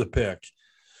it. I love the pick.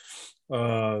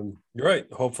 You're right.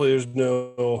 Hopefully there's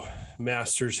no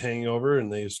Masters hangover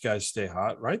and these guys stay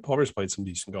hot. Right? Palmer's played some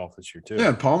decent golf this year too.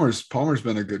 Yeah, Palmer's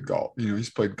been a good golf.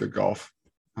 He's played good golf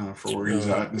for where he's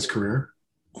at in his career.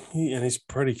 He's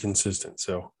pretty consistent.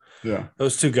 So yeah,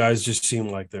 those two guys just seem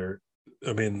like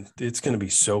it's going to be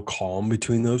so calm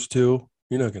between those two.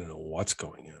 You're not going to know what's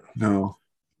going on. No.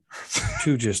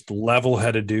 Two just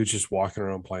level-headed dudes just walking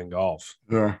around playing golf.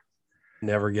 Yeah.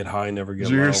 Never get high, never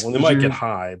get low. Well, they might get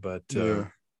high, but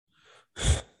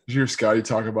you hear Scotty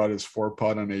talk about his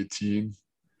 4-putt on 18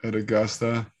 at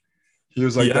Augusta? He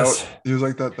was like, yes. He was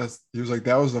like,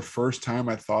 that was the first time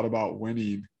I thought about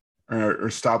winning or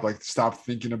stop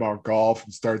thinking about golf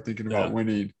and start thinking about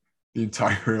winning the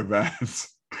entire event.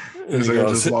 He's like, I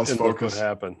just lost focus. Look what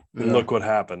happened. Yeah. And look what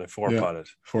happened. I 4-putted.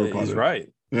 Yeah, he's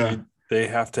right. Yeah. They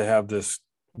have to have this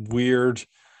weird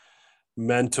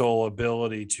mental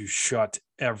ability to shut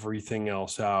everything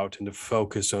else out and to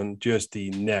focus on just the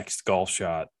next golf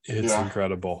shot. It's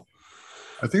incredible.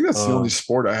 I think that's the only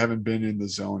sport I haven't been in the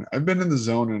zone. I've been in the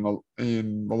zone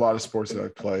in a lot of sports that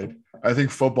I've played. I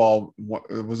think football,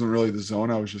 it wasn't really the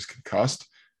zone. I was just concussed.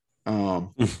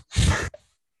 But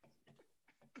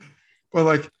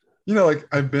like, you know, like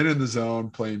I've been in the zone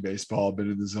playing baseball, I've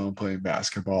been in the zone playing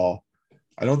basketball.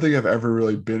 I don't think I've ever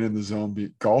really been in the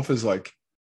zone. Golf is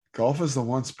the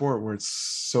one sport where it's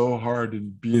so hard to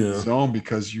be in the zone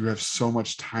because you have so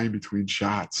much time between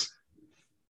shots.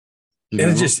 And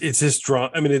it's just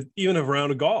drawn. I mean, even a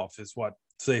round of golf is what,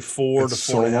 say 4 to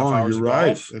 4.5 hours. You're right.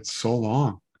 Golf. It's so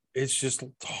long. It's just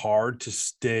hard to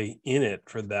stay in it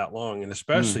for that long. And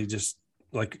especially just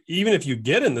like, even if you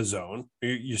get in the zone,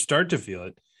 you start to feel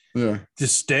it. Yeah. To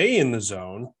stay in the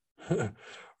zone,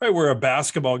 right? Where a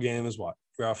basketball game is what,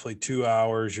 roughly 2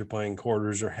 hours. You're playing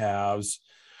quarters or halves.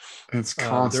 It's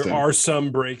constant. There are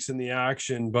some breaks in the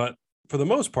action, but for the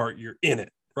most part, you're in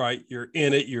it, right? You're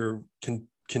in it. You're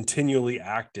continually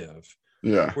active.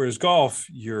 Yeah. Whereas golf,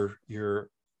 you're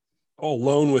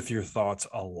alone with your thoughts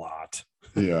a lot.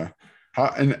 Yeah.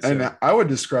 And I would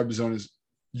describe the zone as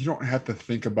you don't have to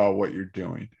think about what you're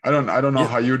doing. I don't know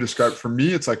how you would describe it. For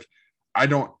me, it's like I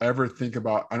don't ever have to think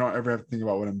about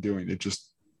what I'm doing. It just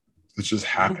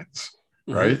happens.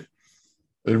 Mm-hmm. Right.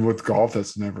 And with golf,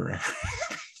 that's never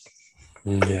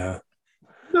yeah.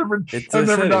 I've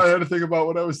never not had to think about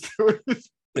what I was doing.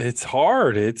 It's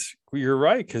hard. You're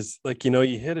right. Cause like,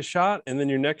 you hit a shot and then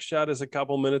your next shot is a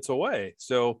couple minutes away.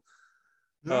 So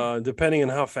depending on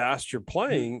how fast you're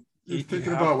playing, you're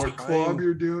thinking about what club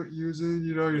you're using,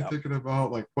 you're thinking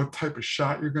about like what type of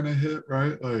shot you're going to hit.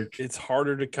 Right. Like it's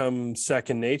harder to come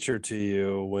second nature to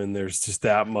you when there's just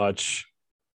that much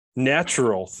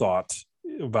natural thought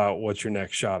about what your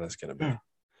next shot is going to be. Yeah.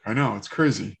 I know, it's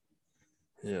crazy.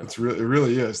 Yeah, it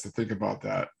really is to think about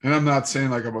that. And I'm not saying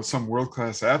like about some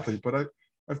world-class athlete, but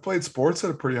I've played sports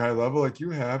at a pretty high level like you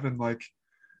have. And like,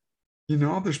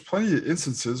 there's plenty of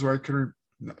instances where I could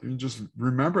just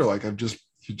remember, like, you're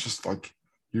just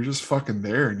fucking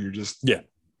there. And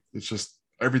it's just,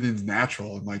 everything's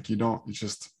natural. And like,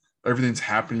 everything's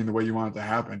happening the way you want it to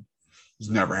happen. It's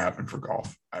never happened for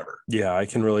golf ever. Yeah. I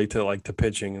can relate to like the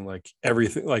pitching and like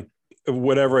everything, like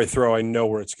whatever I throw, I know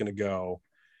where it's going to go.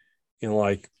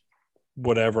 Like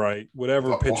whatever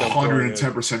pitch,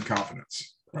 110%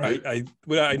 confidence. Right. I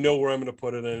know where I'm going to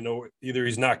put it. And I know either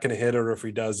he's not going to hit it, or if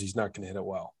he does, he's not going to hit it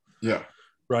well. Yeah.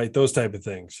 Right. Those type of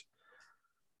things.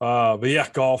 But yeah,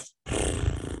 golf.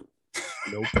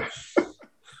 Nope.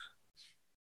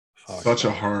 Such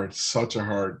a hard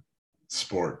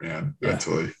sport, man,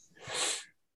 mentally.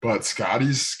 But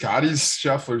Scotty's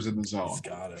Scheffler's in the zone. He's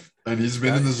got it. And he's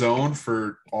been in the zone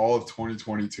for all of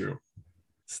 2022.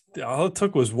 All it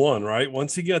took was one, right?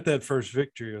 Once he got that first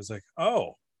victory, I was like,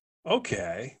 oh,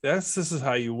 okay, this is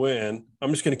how you win.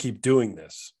 I'm just going to keep doing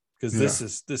this because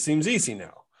this seems easy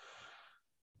now.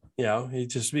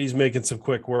 He's making some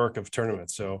quick work of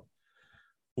tournaments. So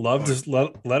love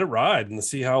to let it ride and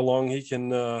see how long he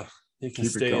can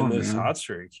stay in this hot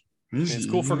streak. It's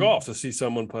cool for golf to see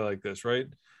someone play like this, right?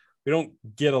 We don't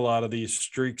get a lot of these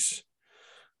streaks.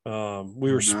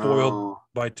 We were spoiled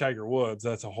by Tiger Woods.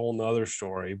 That's a whole nother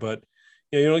story. But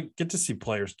you don't get to see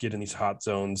players get in these hot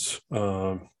zones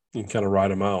and kind of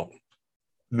ride them out.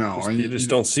 No, you just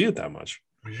don't see it that much.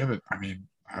 We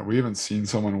haven't seen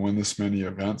someone win this many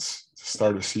events to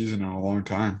start a season in a long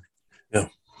time. Yeah,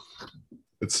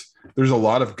 there's a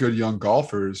lot of good young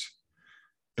golfers,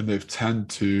 and they've tend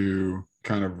to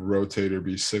kind of rotate or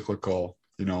be cyclical,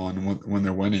 and when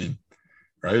they're winning.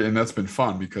 Right. And that's been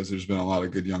fun because there's been a lot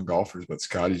of good young golfers, but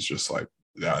Scotty's just like,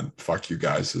 yeah, fuck you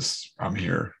guys. I'm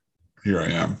here. Here I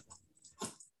am.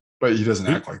 But he doesn't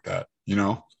act like that,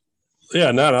 Yeah,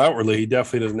 not outwardly. He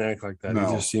definitely doesn't act like that. No,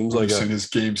 he just seems like his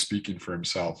game speaking for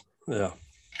himself. Yeah.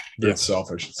 Itself,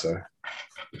 I should say.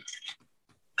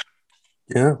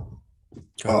 Yeah.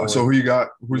 So who you got?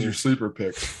 Who's your sleeper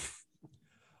pick?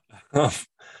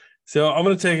 So I'm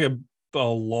going to take a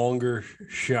longer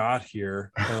shot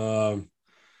here.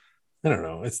 I don't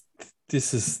know.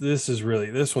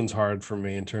 This one's hard for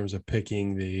me in terms of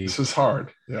picking the. This is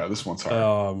hard. Yeah, this one's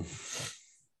hard.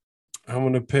 I'm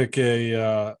gonna pick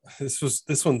this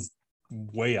one's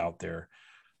way out there.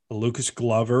 a Lucas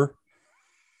Glover,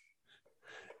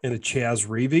 and a Chaz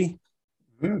Reavie.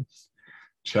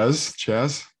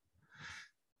 Chaz.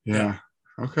 Yeah.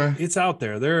 Okay. It's out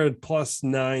there. They're at plus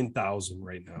 9,000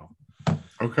 right now.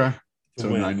 Okay. So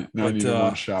 90 to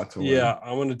 1 shot to win. Yeah,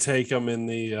 I want to take them in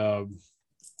the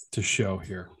to show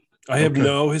here. I have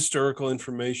no historical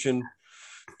information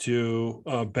to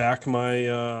back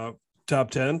my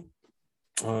top 10,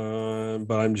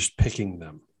 but I'm just picking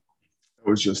them. That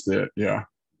was just it. Yeah.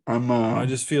 I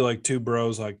just feel like two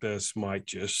bros like this might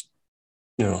just,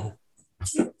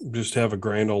 just have a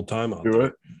grand old time out there.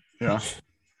 It. Yeah.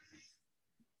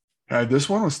 This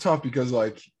one was tough because,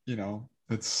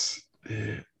 it's,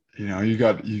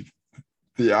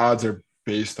 the odds are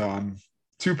based on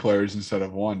two players instead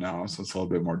of one now, so it's a little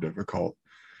bit more difficult.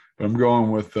 But I'm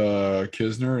going with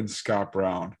Kisner and Scott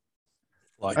Brown.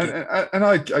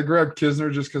 I grabbed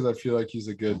Kisner just because I feel like he's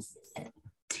a good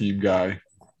team guy.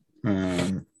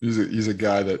 He's a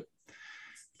guy that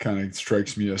kind of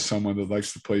strikes me as someone that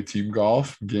likes to play team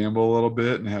golf, gamble a little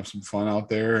bit, and have some fun out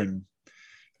there. And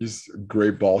he's a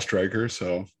great ball striker,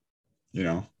 so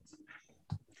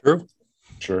True.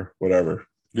 Sure, whatever.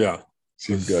 Yeah,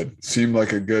 seemed good. Seemed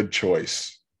like a good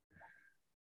choice.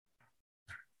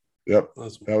 Yep,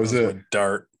 that was it. My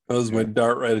dart. That was my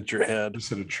dart right at your head.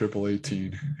 Just hit a triple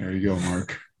 18. There you go,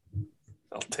 Mark.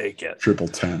 I'll take it. Triple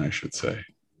 10, I should say.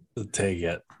 I'll take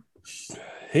it.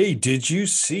 Hey, did you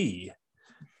see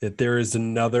that there is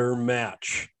another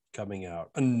match coming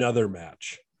out? Another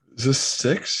match. Is this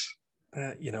 6?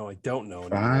 I don't know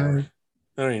anymore. 5?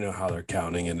 I don't even know how they're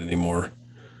counting it anymore.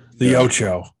 The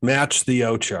Ocho. Match the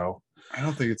Ocho. I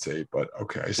don't think it's 8, but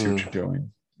okay, I see what you're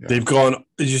doing. Yeah. They've gone,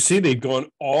 did you see they've gone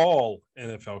all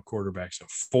NFL quarterbacks, so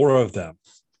 4 of them.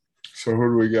 So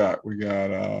who do we got? We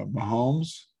got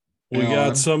Mahomes. We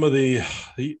got some of the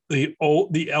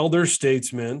elder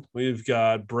statesmen. We've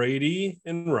got Brady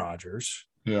and Rodgers.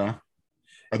 Yeah.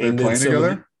 Are they playing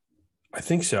together? I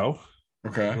think so.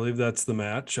 Okay. I believe that's the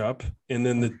matchup. And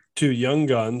then the 2 young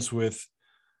guns with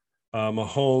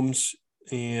Mahomes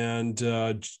and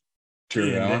Jared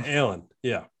Allen.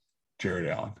 Yeah. Jared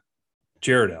Allen.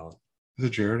 Is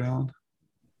it Jared Allen?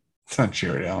 It's not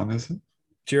Jared Allen, is it?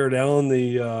 Jared Allen,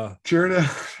 Jared Allen.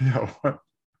 Yeah, what?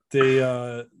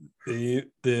 The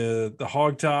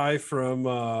hog tie from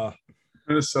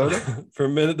Minnesota?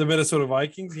 from the Minnesota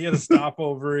Vikings. He had a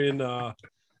stopover in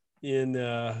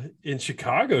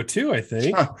Chicago too, I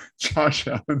think. Josh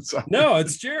Allen. No,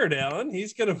 it's Jared Allen.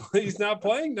 He's not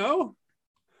playing. No,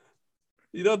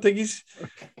 you don't think he's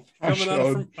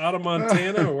coming out of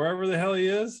Montana or wherever the hell he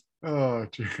is? Oh,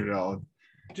 Jared Allen.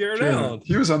 Jared Allen.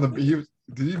 He was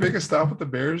did he make a stop with the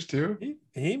Bears too?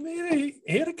 He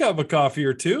had a cup of coffee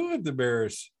or two at the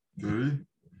Bears. Did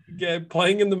he? Yeah,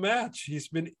 playing in the match. He's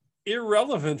been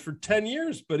irrelevant for 10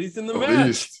 years, but he's in the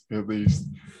match. At least.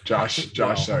 Josh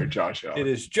Allen. It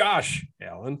is Josh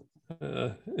Allen.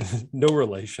 No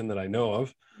relation that I know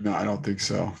of. No, I don't think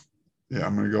so. Yeah,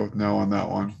 I'm going to go with no on that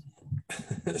one.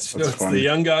 So it's funny. The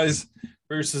young guys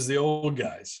versus the old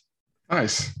guys.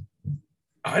 Nice.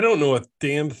 I don't know a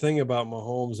damn thing about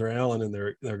Mahomes or Allen in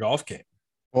their golf game.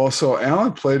 Well, so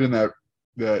Allen played in that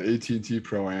AT&T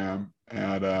Pro-Am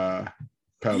at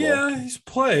Pebble. Yeah, he's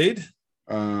played.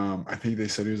 I think they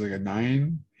said he was like a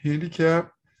 9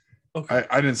 handicap. Okay.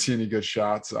 I didn't see any good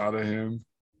shots out of him.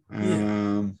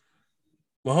 Mahomes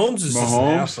is just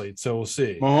an athlete, so we'll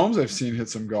see. Mahomes, I've seen hit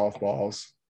some golf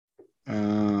balls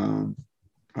on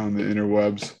the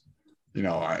interwebs.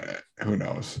 Who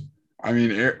knows? I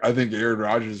mean, I think Aaron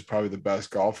Rodgers is probably the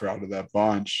best golfer out of that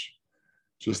bunch,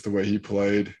 just the way he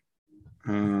played.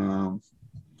 And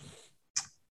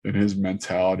his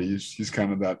mentality, he's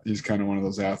kind of one of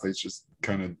those athletes, just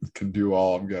kind of can do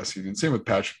all, I'm guessing. And same with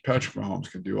Patrick Mahomes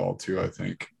can do all too, I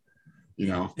think.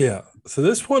 Yeah. So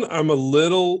this one I'm a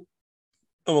little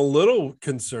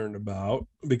concerned about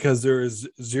because there is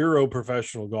 0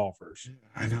 professional golfers.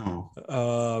 I know.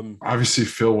 Obviously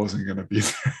Phil wasn't going to be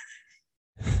there.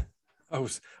 I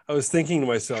was thinking to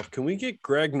myself, can we get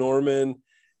Greg Norman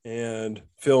and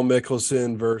Phil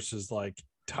Mickelson versus like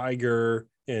Tiger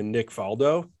and Nick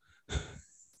Faldo?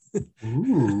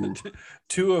 Ooh.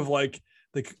 2 of like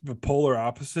the polar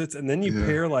opposites, and then you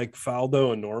pair like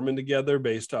Faldo and Norman together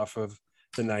based off of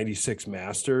the 96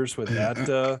 Masters with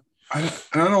that. I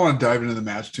don't want to dive into the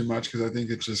match too much because I think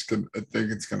it's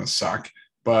going to suck.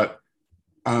 But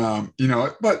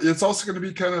but it's also going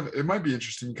to be it might be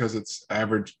interesting because it's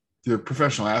average. They're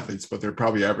professional athletes, but they're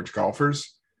probably average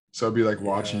golfers. So it'd be like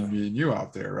watching me and you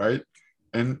out there, right?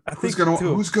 And who's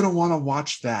gonna want to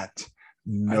watch that?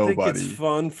 Nobody. I think it's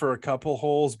fun for a couple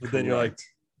holes, but then you're like,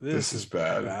 this is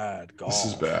bad. Bad golf. This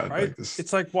is bad. Right? Like this.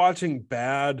 It's like watching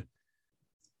bad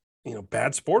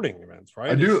sporting events,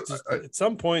 right? At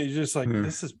some point, you're just like,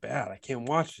 this is bad. I can't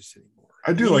watch this anymore.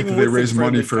 I do like that they raise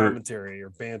money for commentary or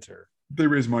banter. They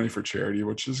raise money for charity,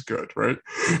 which is good, right?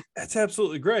 That's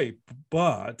absolutely great.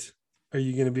 But are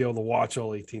you going to be able to watch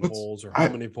all 18 holes or how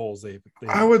many holes they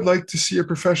I would like to see a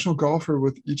professional golfer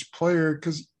with each player,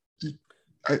 because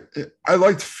I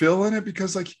liked Phil in it,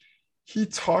 because like he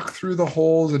talked through the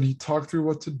holes and he talked through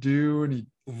what to do, and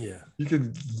you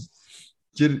can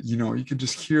get it, you can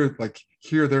just hear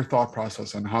their thought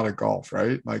process on how to golf,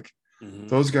 right? Like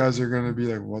those guys are going to be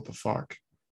like, what the fuck,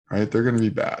 right? They're going to be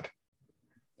bad,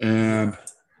 and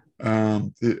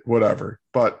whatever.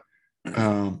 But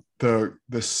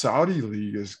the Saudi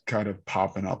league is kind of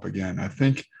popping up again. I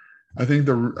think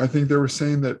they were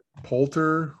saying that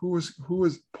Poulter, who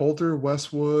was Poulter,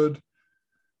 Westwood,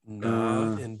 and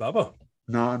Bubba.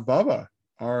 And Bubba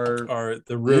are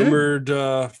the rumored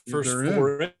first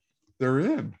four. They're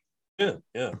in. Yeah.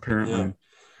 Apparently.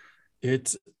 Yeah.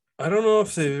 I don't know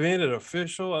if they've made it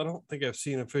official. I don't think I've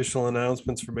seen official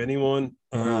announcements from anyone.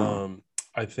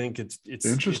 I think it's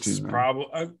interesting. It's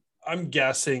probably I'm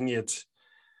guessing it's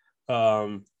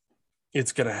going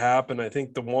to happen. I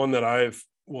think the one that I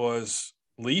was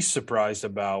least surprised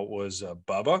about was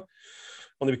Bubba,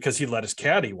 only because he let his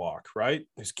caddy walk, right?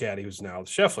 His caddy was now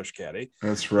Scheffler's caddy.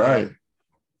 That's right.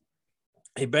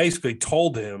 He basically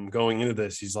told him going into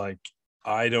this, he's like,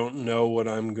 I don't know what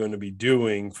I'm going to be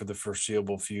doing for the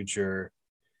foreseeable future.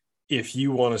 If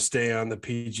you want to stay on the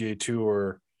PGA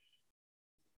Tour,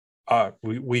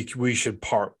 we should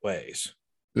part ways.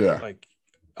 Yeah. Like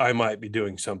I might be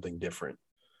doing something different.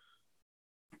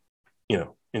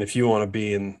 And if you want to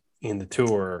be in the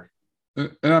tour.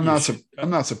 And I'm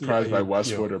not surprised by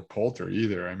Westwood or Poulter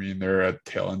either. I mean, they're at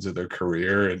tail ends of their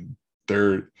career, and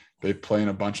they play in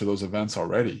a bunch of those events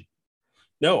already.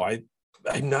 No,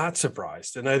 I'm not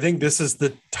surprised. And I think this is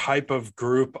the type of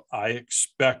group I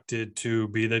expected to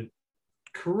be the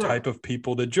type of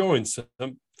people to join. Some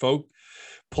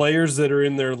players that are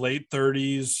in their late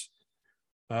 30s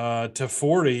to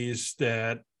 40s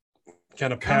that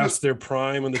kind of past their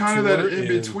prime on the kind tour. Of that in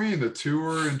between the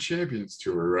tour and Champions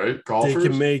Tour, right? Golfers.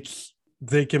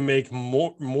 They can make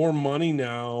more money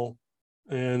now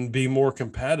and be more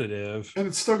competitive. And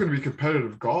it's still going to be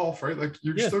competitive golf, right? Like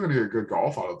you're still going to get good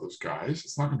golf out of those guys.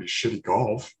 It's not going to be shitty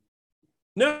golf.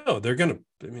 No, they're going to,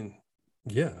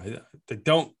 they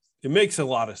don't, it makes a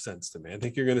lot of sense to me. I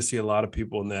think you're going to see a lot of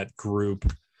people in that group.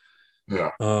 Yeah.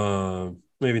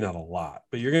 Maybe not a lot,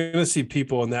 but you're going to see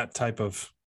people in that type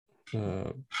of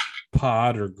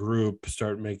pod or group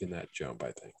start making that jump.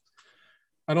 I think.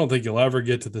 I don't think you'll ever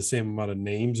get to the same amount of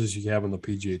names as you have on the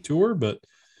PGA Tour, but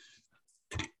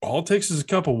all it takes is a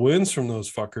couple wins from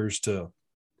those fuckers to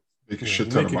make a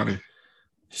shit ton of money.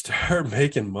 Start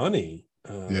making money.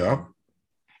 Yep.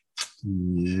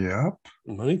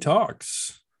 Money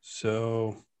talks.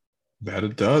 So that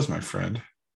it does, my friend.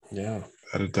 Yeah.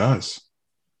 That it does.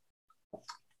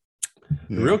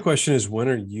 The real question is, when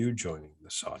are you joining the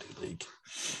Saudi League?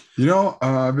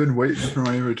 I've been waiting for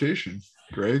my invitation,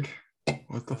 Greg.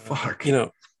 What the fuck?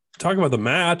 Talk about the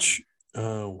match. We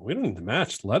don't need the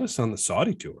match. Let us on the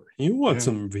Saudi tour. You want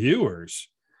some viewers.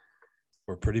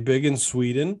 We're pretty big in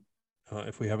Sweden.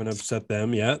 If we haven't upset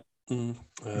them yet.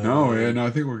 No, I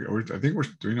think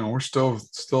we're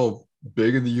still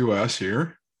big in the US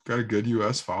here. Got a good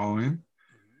US following.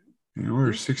 We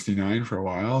were 69 for a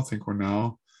while. I think we're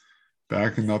now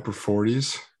back in the upper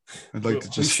 40s. I'd like to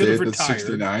just stay at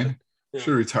 69. Should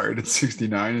have retired at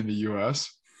 69 in the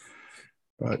US.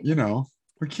 But we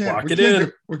can't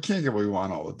get what we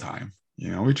want all the time.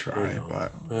 We try,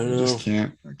 but we just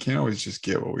can't always just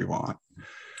get what we want.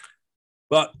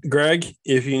 But Greg,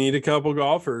 if you need a couple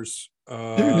golfers,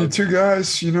 you need two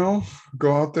guys,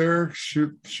 go out there,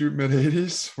 shoot mid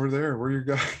 80s. We're there. We're your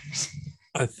guys.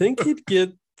 I think you'd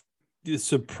get a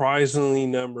surprisingly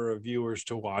number of viewers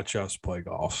to watch us play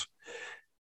golf.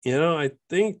 I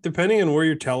think depending on where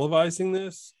you're televising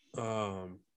this,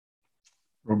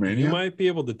 Romania, you might be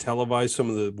able to televise some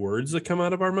of the words that come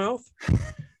out of our mouth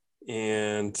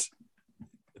and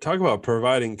talk about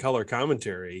providing color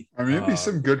commentary. I mean, it'd be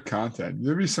some good content.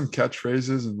 There'd be some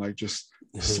catchphrases and just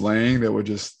slang that would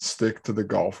just stick to the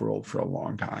golf world for a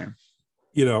long time.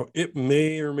 It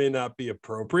may or may not be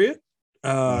appropriate.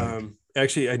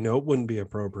 Actually, I know it wouldn't be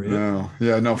appropriate. No,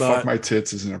 fuck my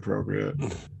tits isn't appropriate.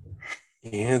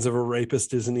 Hands of a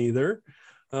rapist isn't either.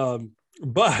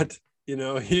 But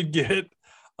you'd get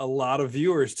a lot of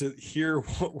viewers to hear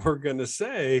what we're going to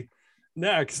say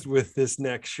next with this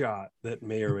next shot that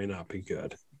may or may not be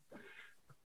good.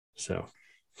 So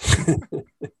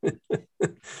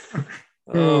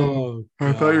Oh,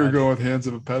 I thought you were going with hands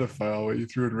of a pedophile, but you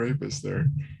threw in rapist there.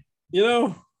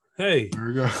 Hey. There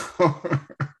we go.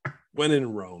 When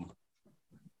in Rome.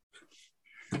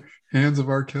 Hands of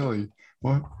R. Kelly.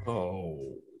 What?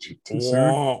 Oh. Too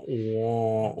soon?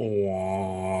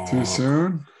 Too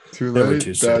soon? Too late? Never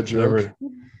too soon. Bad joke.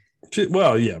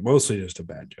 Well, yeah, mostly just a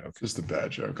bad joke. Just a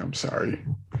bad joke. I'm sorry.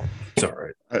 It's all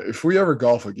right. If we ever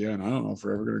golf again, I don't know if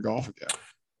we're ever going to golf again.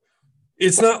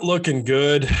 It's not looking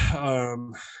good.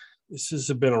 This has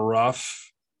been a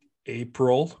rough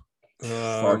April.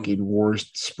 Fucking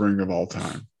worst spring of all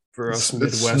time. For us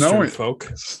Midwestern folk.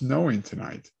 It's snowing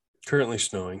tonight. Currently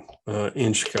snowing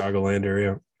in Chicagoland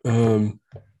area.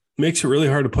 Makes it really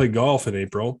hard to play golf in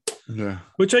April. Yeah.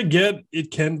 Which I get.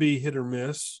 It can be hit or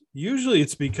miss. Usually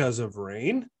it's because of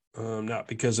rain, not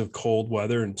because of cold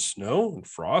weather and snow and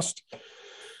frost.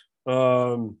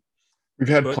 We've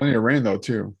had plenty of rain though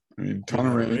too. I mean, ton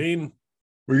of rain.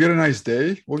 We get a nice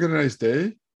day. We'll get a nice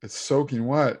day. It's soaking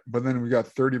wet, but then we got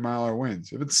 30-mile-an-hour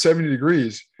winds. If it's 70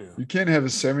 degrees, you can't have a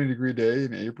 70-degree day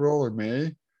in April or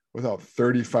May without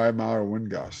 35-mile-an-hour wind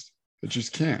gust. It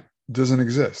just can't. It doesn't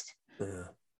exist. Yeah.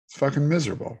 It's fucking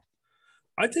miserable.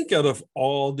 I think out of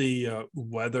all the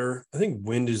weather, I think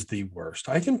wind is the worst.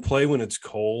 I can play when it's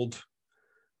cold,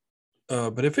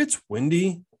 but if it's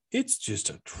windy, it's just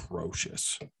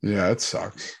atrocious. Yeah, it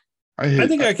sucks. I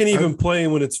think I can even play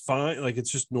when it's fine, like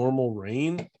it's just normal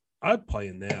rain. I'd play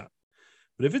in that.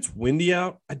 But if it's windy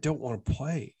out, I don't want to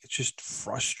play. It's just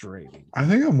frustrating. I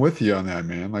think I'm with you on that,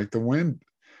 man. Like the wind,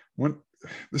 when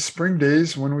the spring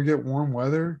days when we get warm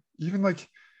weather, even like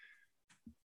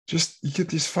just you get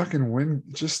these fucking wind,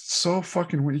 just so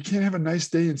fucking windy. You can't have a nice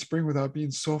day in spring without being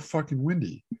so fucking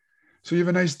windy. So you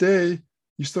have a nice day,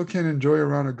 you still can't enjoy a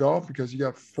round of golf because you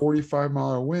got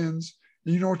 45-mile winds.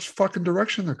 And you know which fucking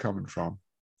direction they're coming from.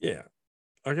 Yeah.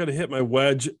 I got to hit my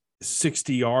wedge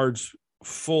 60 yards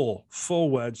full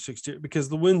wedge 60 because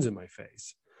the wind's in my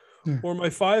face. Yeah. Or my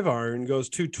 5-iron goes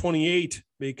 228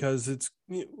 because it's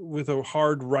with a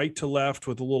hard right to left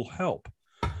with a little help.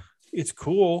 It's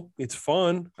cool. It's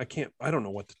fun. I don't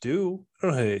know what to do. I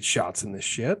don't know how to hit shots in this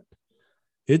shit.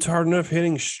 It's hard enough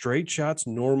hitting straight shots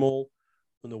normal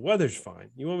when the weather's fine.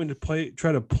 You want me to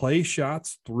try to play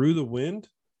shots through the wind?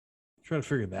 Try to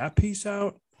figure that piece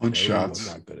out. Punch shots.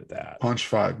 I'm not good at that. Punch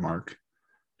 5, Mark.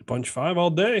 Punch 5 all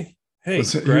day. Hey,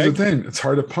 here's the thing. It's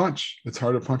hard to punch. It's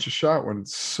hard to punch a shot when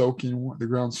it's soaking. The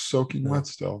ground's soaking wet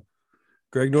still.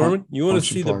 Greg Norman, you want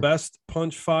to see the best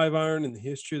punch 5-iron in the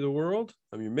history of the world?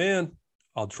 I'm your man.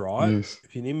 I'll draw it. Yes.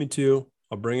 If you need me to,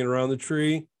 I'll bring it around the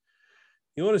tree.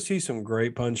 You want to see some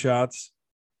great punch shots?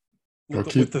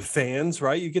 With the fans,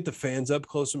 right? You get the fans up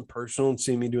close and personal and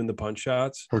see me doing the punch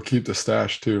shots. Or keep the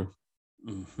stash too.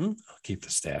 Mm-hmm. I'll keep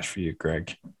the stash for you,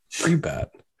 Greg. You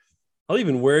bet. I'll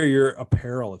even wear your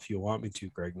apparel if you want me to,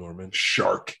 Greg Norman.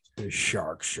 Shark. The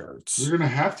shark shirts. You're gonna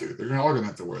have to. They're all gonna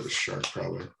have to wear the shark,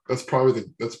 probably. That's probably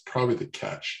the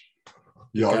catch.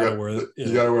 You gotta wear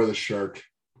the shark.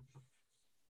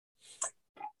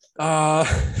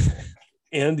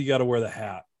 And you gotta wear the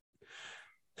hat.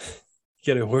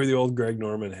 You gotta wear the old Greg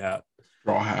Norman hat.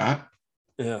 Straw hat.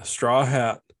 Yeah, straw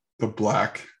hat. The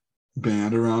black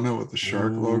band around it with the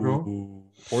shark logo.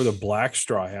 Or the black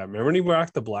straw hat. Remember when he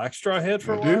rocked the black straw hat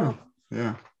for a while?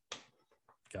 Yeah.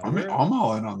 I'm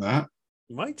all in on that.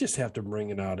 Might just have to bring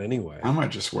it out anyway. I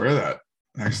might just wear that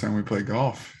next time we play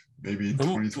golf. Maybe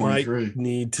 2023. Might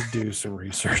need to do some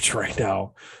research right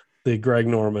now. The Greg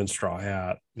Norman straw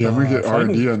hat. Yeah, I'm gonna get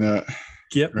R&D on that.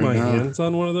 Get right my hands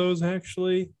on one of those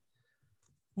actually.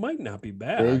 Might not be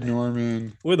bad. Greg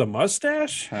Norman with a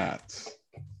mustache hat.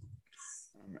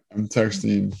 I'm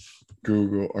texting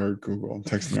Google. I'm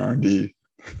texting R&D.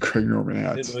 Greg Norman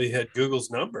hats. I didn't know you had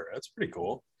Google's number. That's pretty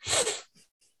cool.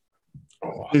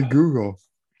 Oh. Hey Google.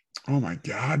 Oh my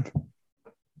God.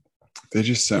 They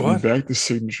just sent me back the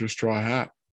signature straw hat.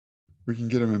 We can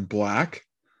get them in black,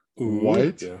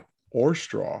 white, or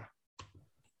straw.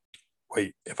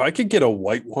 Wait, if I could get a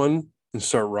white one and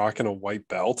start rocking a white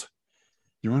belt.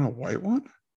 You want a white one?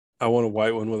 I want a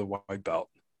white one with a white belt.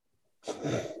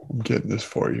 I'm getting this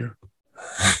for you.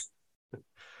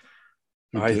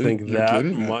 I think that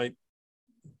might.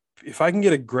 If I can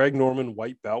get a Greg Norman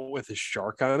white belt with a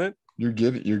shark on it, you're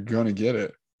gonna get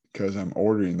it because I'm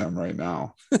ordering them right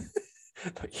now. No,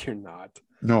 you're not.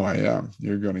 No, I am.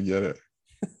 You're gonna get it.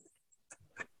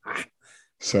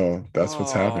 So that's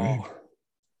what's happening.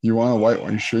 You want a white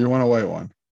one? You sure you want a white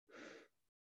one?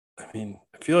 I mean,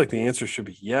 I feel like the answer should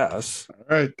be yes.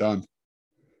 All right, done.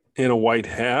 In a white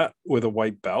hat with a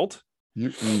white belt.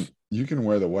 You can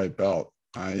wear the white belt.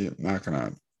 I am not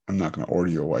gonna I'm not going to order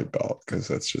you a white belt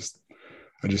because I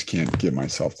just can't get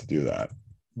myself to do that.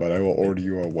 But I will order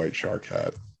you a white shark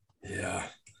hat. Yeah,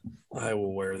 I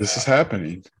will wear that. This is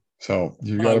happening. So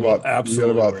you got about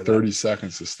 30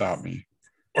 seconds to stop me.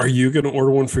 Are you going to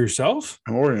order one for yourself?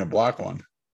 I'm ordering a black one.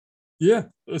 Yeah,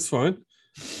 that's fine.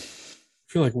 I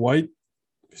feel like white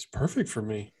is perfect for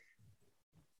me.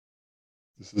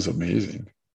 This is amazing.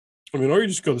 I mean, or you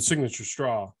just go the signature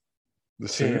straw. The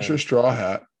signature straw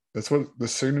hat. That's what the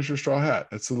signature straw hat.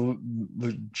 That's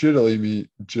legitimately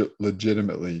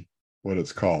what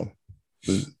it's called.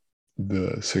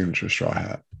 The signature straw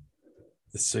hat.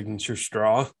 The signature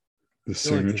straw. The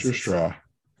signature straw.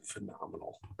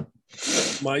 Phenomenal.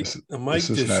 This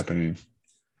is happening.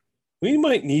 We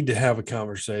might need to have a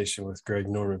conversation with Greg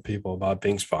Norman people about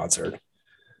being sponsored.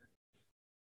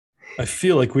 I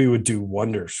feel like we would do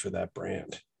wonders for that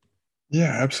brand.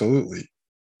 Yeah, absolutely.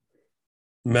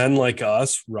 Men like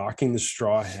us rocking the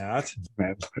straw hat.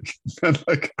 Men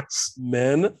like us.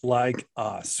 Men like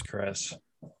us, Chris.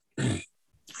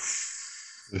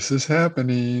 This is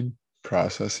happening.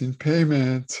 Processing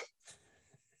payment.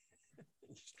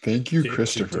 Thank you,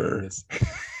 Christopher.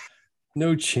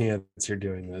 No chance you're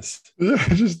doing this. Yeah,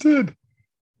 I just did.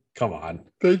 Come on.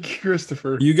 Thank you,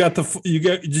 Christopher. Did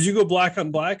you go black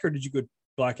on black or did you go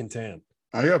black and tan?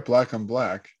 I got black on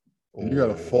black. Oh. You got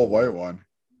a full white one.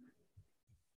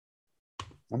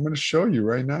 I'm going to show you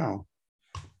right now.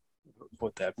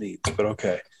 What that means, but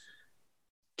okay.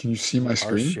 Can you see my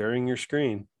screen? Sharing your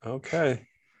screen. Okay.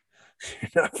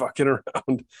 You're not fucking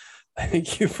around.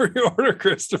 Thank you for your order,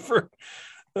 Christopher.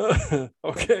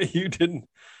 Okay, you didn't.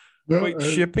 No, wait,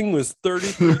 shipping was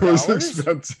 $33. It was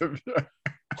expensive. Yeah.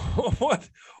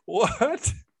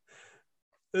 What?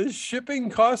 The shipping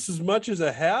costs as much as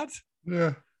a hat?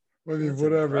 Yeah. I mean, that's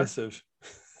whatever. Impressive.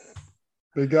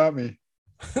 They got me.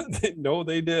 No,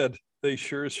 they did. They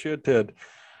sure as shit did.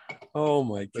 Oh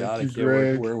my God. I can't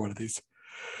wait to wear one of these.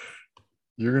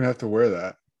 You're going to have to wear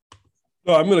that.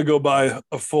 No, I'm going to go buy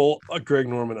a Greg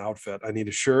Norman outfit. I need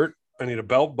a shirt. I need a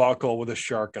belt buckle with a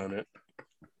shark on it.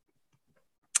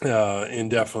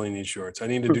 And definitely need shorts. I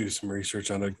need to do some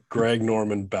research on a Greg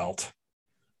Norman belt.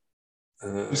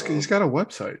 He's got a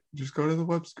website. Just go to the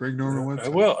Greg Norman website.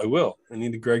 I will. I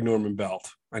need a Greg Norman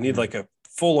belt. I need like a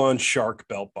full-on shark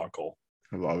belt buckle.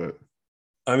 I love it.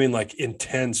 I mean, like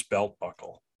intense belt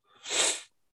buckle.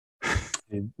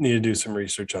 You need to do some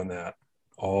research on that.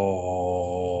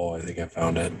 Oh, I think I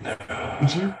found it.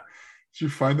 Did you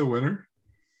find the winner?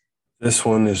 This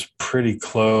one is pretty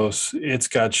close. It's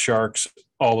got sharks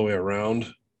all the way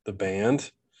around the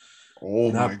band.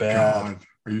 Oh, not bad. God.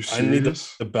 Are you serious? I need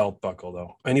the belt buckle,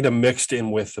 though. I need a mixed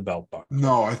in with the belt buckle.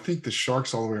 No, I think the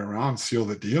sharks all the way around seal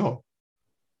the deal.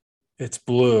 It's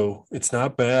blue. It's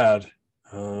not bad.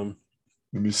 Let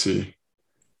me see.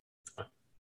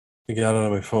 I got it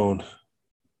on my phone.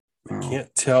 I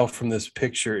can't tell from this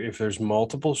picture if there's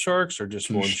multiple sharks or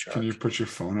just one shark. Can you put your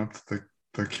phone up to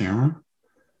the camera?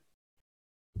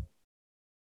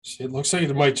 See, it looks like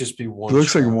it might just be one. It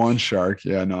looks like one shark.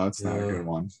 Yeah, no, it's not a good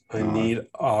one. I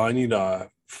need a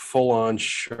full-on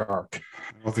shark.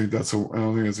 I don't think that's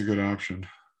a good option.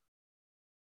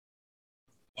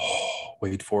 Oh,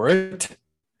 wait for it.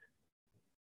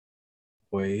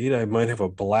 Wait, I might have a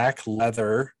black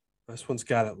leather. This one's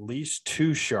got at least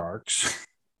 2 sharks.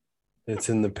 It's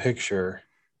in the picture.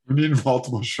 We need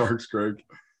multiple sharks, Greg.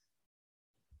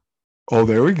 Oh,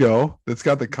 there we go. That's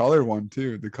got the color one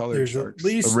too. The color There's sharks. At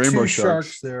least the rainbow 2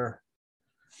 sharks there.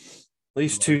 At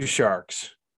least 2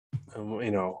 sharks. I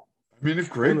mean, if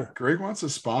Greg wants to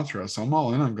sponsor us, I'm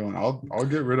all in on going. I'll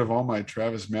get rid of all my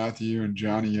Travis Matthew and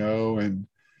Johnny O and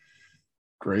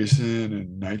Grayson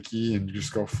and Nike and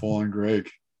just go full on Greg.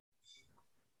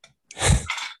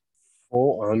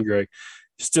 Full on Greg.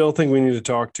 Still think we need to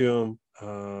talk to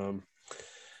him.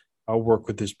 I'll work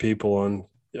with his people on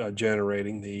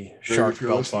generating the shark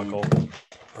belt buckle.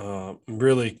 I'm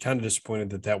really kind of disappointed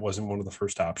that wasn't one of the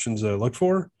first options that I looked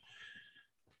for.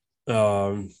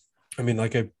 I mean,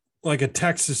 like a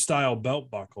Texas style belt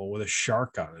buckle with a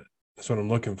shark on it. That's what I'm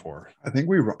looking for. I think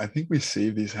we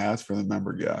saved these hats for the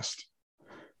member guest.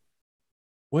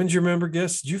 When's your member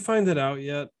guest? Did you find it out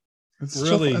yet? It's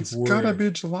gotta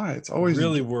be July. It's always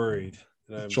really worried.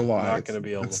 July. Not going to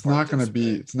be able. It's not going to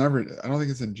be. It's never. I don't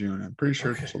think it's in June. I'm pretty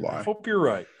sure it's July. I hope you're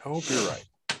right.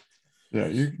 Yeah,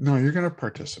 you're going to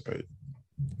participate.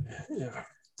 Yeah,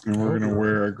 and we're going to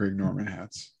wear our Greg Norman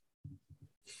hats.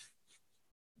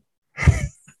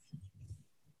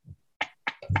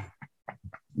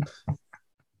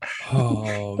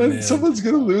 Oh, and man. someone's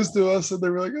gonna lose to us, and they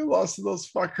were like, "I lost to those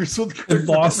fuckers with Greg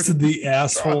lost to the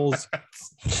assholes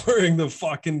wearing the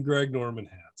fucking Greg Norman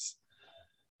hats."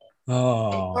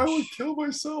 Oh, I would kill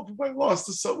myself if I lost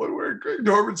to someone wearing Greg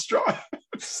Norman straw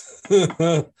hats.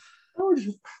 I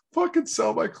would fucking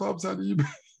sell my clubs on eBay.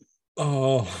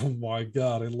 Oh my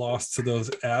God, I lost to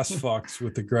those ass fucks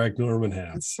with the Greg Norman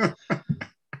hats.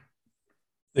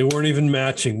 They weren't even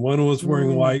matching. One was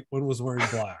wearing white, one was wearing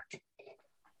black.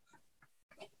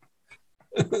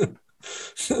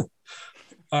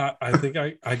 I think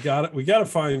I got it. We got to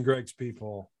find Greg's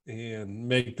people and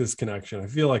make this connection. I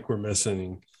feel like we're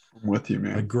missing I'm with you,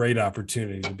 man. A great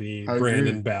opportunity to be brand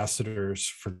ambassadors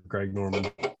for Greg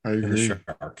Norman. I agree.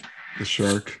 The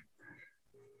Shark.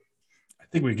 I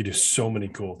think we could do so many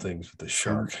cool things with the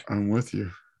Shark. I'm with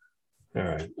you. All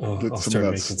right. I'll start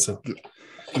making some.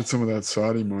 Get some of that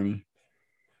Saudi money.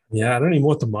 Yeah, I don't even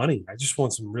want the money. I just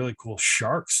want some really cool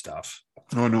shark stuff.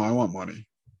 Oh, no, I want money.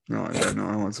 No,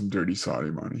 I want some dirty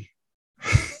Saudi money.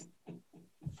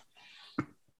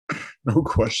 No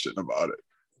question about it.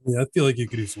 Yeah, I feel like you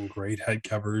could do some great head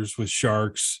covers with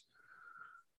sharks.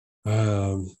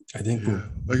 I think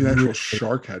like an actual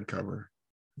shark head cover.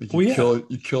 Like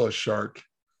you kill a shark.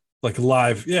 Like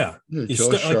live, yeah. Yeah, you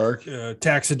kill a shark.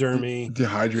 Taxidermy.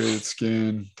 Dehydrated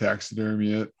skin,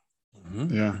 taxidermy it.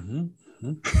 Mm-hmm,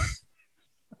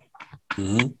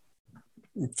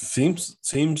 yeah.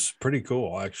 Seems pretty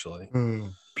cool, actually.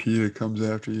 PETA comes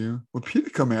after you. Would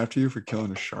PETA come after you for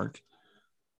killing a shark?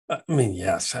 I mean,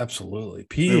 yes, absolutely.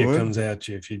 PETA comes at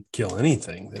you if you kill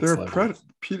anything.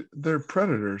 They're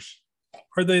predators.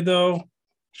 Are they though?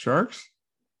 Sharks?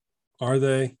 Are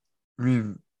they? I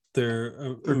mean,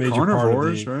 they're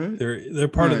carnivores, right? They're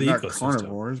part of the ecosystem.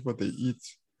 Carnivores, but they eat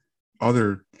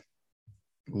other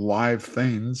live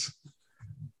things,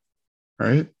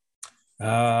 right?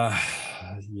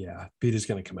 Yeah. PETA's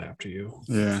going to come after you.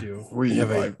 Yeah, we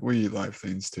eat live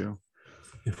things too.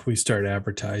 If we start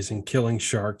advertising killing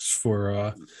sharks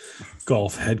for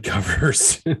golf head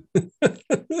covers,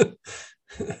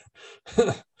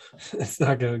 it's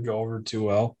not going to go over too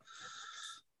well.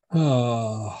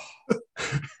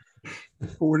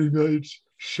 40 million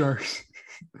sharks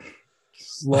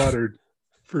slaughtered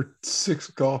for 6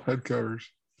 golf head covers.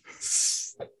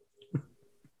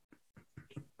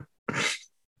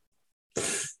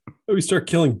 We start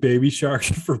killing baby sharks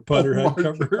for putter head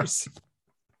covers.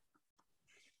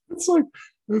 It's like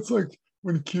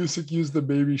when Cusick used the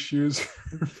baby shoes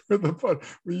for the putt.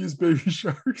 We use baby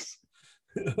sharks.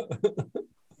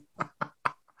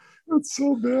 That's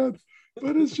so bad.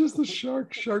 But it's just a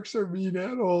shark. Sharks are mean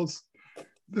animals.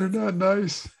 They're not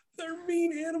nice. They're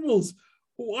mean animals.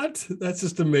 What? That's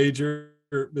just a major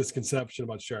misconception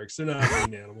about sharks. They're not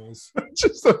mean animals.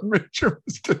 Just a major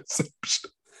misconception.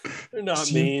 They're not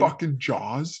mean. Fucking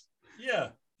Jaws.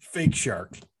 Yeah. Fake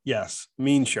shark. Yes.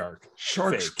 Mean shark.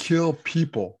 Sharks kill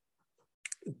people.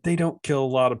 They don't kill a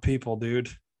lot of people, dude.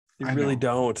 They really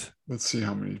don't. Let's see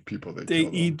how many people they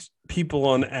kill. They eat people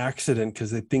on accident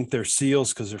because they think they're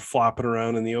seals because they're flopping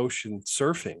around in the ocean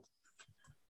surfing.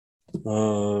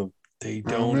 They don't.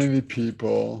 How many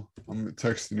people? I'm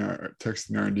texting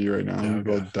R&D right now. How many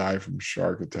people die from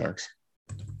shark attacks?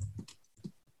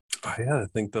 I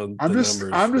think I'm just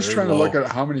trying to look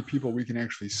at how many people we can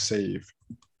actually save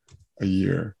a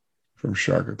year from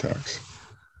shark attacks.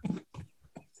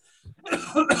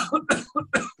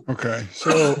 Okay,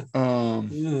 so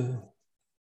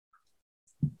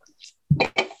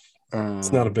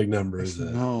it's not a big number, is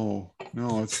it? No,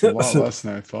 it's a lot less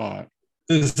than I thought.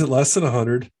 Is it less than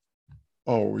 100?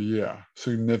 Oh yeah,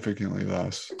 significantly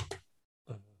less.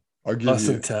 I'll give less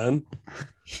than 10.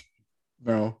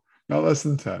 No, not less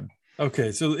than 10.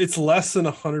 Okay, so it's less than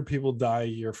 100 people die a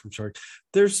year from shark.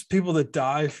 There's people that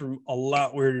die from a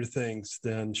lot weirder things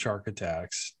than shark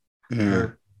attacks. Yeah.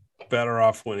 They're better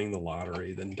off winning the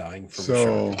lottery than dying from a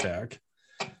shark attack.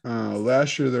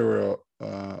 Last year there were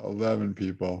 11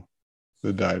 people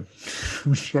that died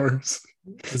from sharks.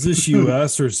 Is this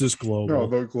US or is this global? No,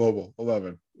 they're global.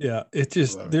 11. Yeah, it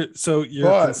just so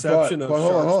your conception of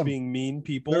sharks being mean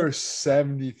people. There are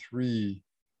 73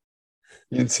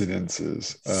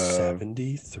 incidences of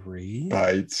 73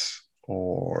 bites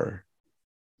or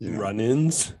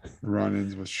run-ins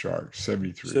with sharks.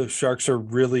 73. So sharks are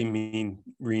really mean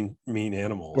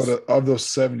animals. But of those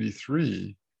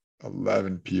 73,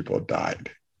 11 people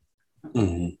died.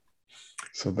 Mm-hmm.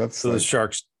 So that's the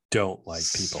sharks don't like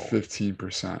people.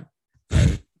 15%.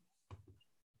 Right?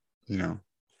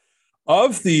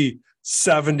 Of the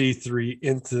 73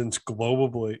 incidents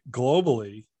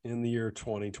globally in the year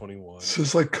 2021. So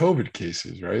it's like COVID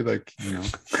cases, right? Like,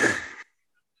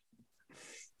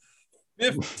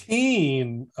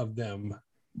 15 of them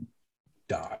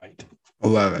died.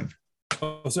 11.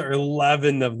 Oh, sorry,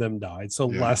 11 of them died. So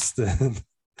less than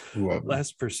 11.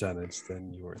 less percentage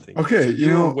than you were thinking. Okay, so you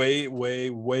know,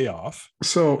 way off.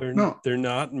 So they're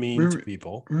not mean to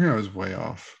people. I was way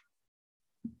off.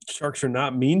 Sharks are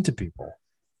not mean to people.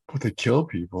 But they kill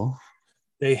people.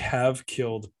 They have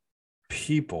killed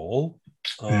people.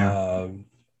 Yeah.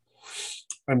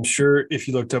 I'm sure if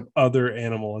you looked up other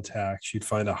animal attacks, you'd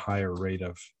find a higher rate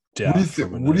of death.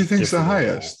 What do you think is the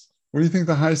highest? What do you think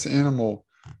the highest animal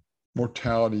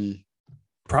mortality?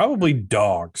 Probably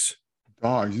dogs.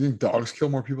 Dogs. You think dogs kill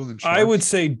more people than sharks? I would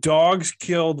say dogs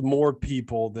killed more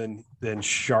people than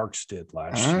sharks did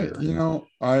last year. You know,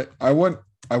 I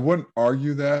wouldn't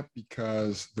argue that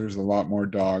because there's a lot more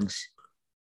dogs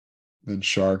than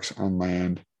sharks on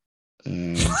land,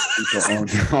 and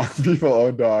people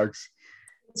own dogs.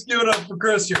 Let's give it up for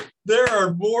Chris here. There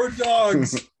are more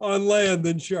dogs on land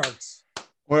than sharks.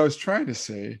 What I was trying to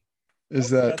say is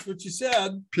that's what you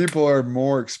said. People are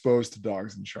more exposed to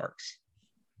dogs than sharks.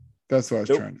 That's what I was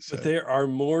trying to say. But there are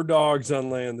more dogs on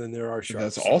land than there are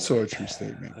sharks. That's also a true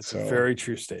statement. That's a very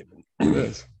true statement. It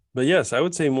is. But yes, I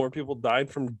would say more people died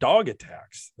from dog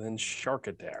attacks than shark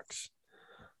attacks.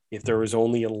 If there was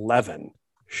only 11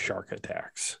 shark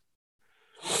attacks.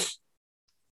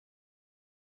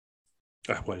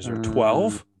 What is there,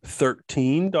 12,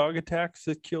 13 dog attacks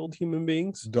that killed human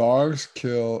beings? Dogs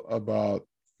kill about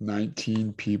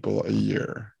 19 people a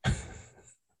year.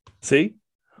 See?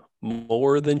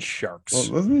 More than sharks.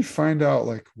 Well, let me find out,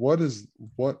 like, what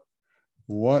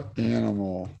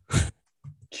animal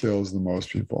kills the most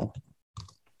people?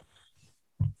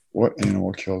 What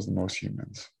animal kills the most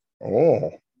humans?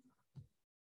 Oh.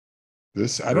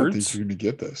 I don't think you're going to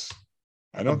get this.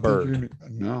 I don't think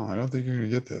you're going to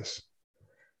get this.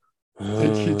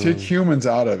 Take humans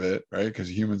out of it, right? Because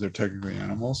humans are technically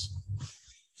animals.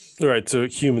 All right, so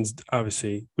humans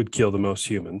obviously would kill the most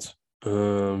humans.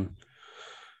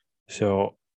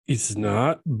 So it's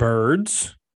not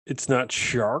birds, it's not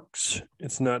sharks,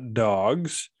 it's not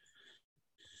dogs.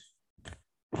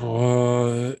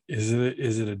 Is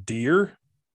it a deer?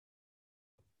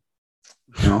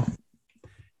 No.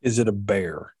 Is it a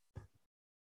bear?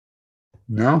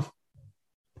 No.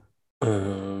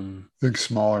 Think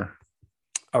smaller.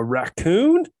 A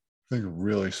raccoon? Think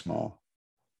really small.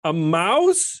 A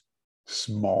mouse?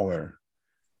 Smaller.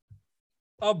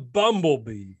 A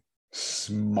bumblebee?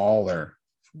 Smaller.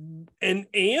 An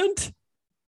ant?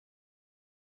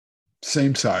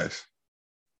 Same size.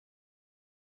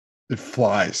 It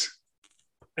flies.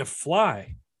 A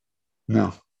fly?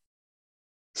 No.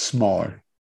 Smaller.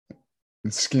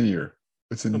 It's skinnier.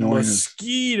 It's annoying. A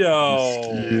mosquito.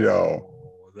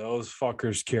 Those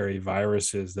fuckers carry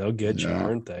viruses. They'll get you,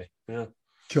 aren't they? Yeah.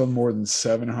 Killed more than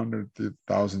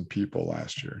 700,000 people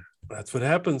last year. That's what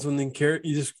happens when you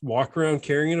just walk around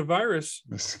carrying a virus.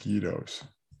 Mosquitoes.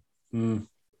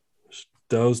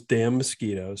 Those damn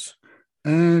mosquitoes.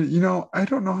 And I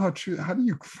don't know how do you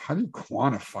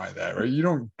quantify that, right? You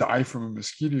don't die from a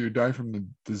mosquito, you die from the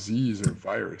disease or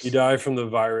virus. You die from the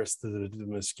virus that the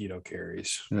mosquito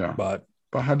carries. Yeah. But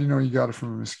how do you know you got it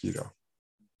from a mosquito?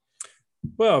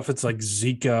 Well, if it's like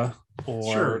Zika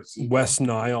or West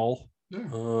Nile,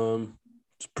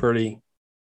 it's pretty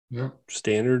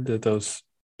standard that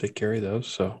they carry those.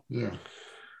 So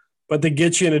but they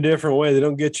get you in a different way. They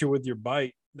don't get you with your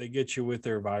bite. They get you with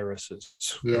their viruses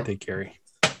that they carry.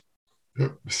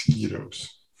 Yep, mosquitoes.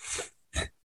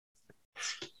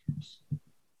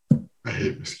 I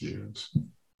hate mosquitoes.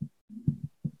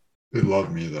 They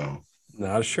love me though.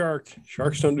 Not a shark.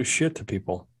 Sharks don't do shit to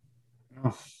people.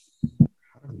 No.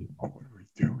 What are we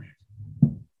doing?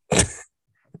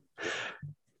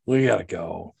 We gotta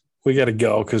go.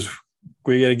 Because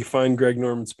we gotta find Greg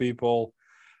Norman's people.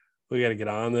 We gotta get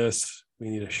on this. We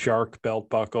need a shark belt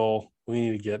buckle. We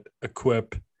need to get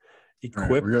equipped.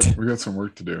 Right, we got some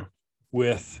work to do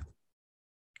with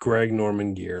Greg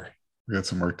Norman gear. We got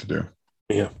some work to do.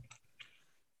 Yeah.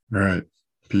 All right.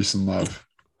 Peace and love.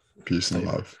 Peace and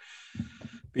love.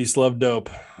 Peace, love, dope.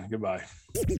 Goodbye.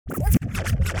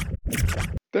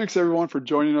 Thanks, everyone, for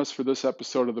joining us for this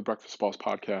episode of the Breakfast Balls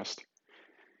podcast.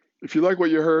 If you like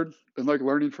what you heard and like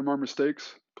learning from our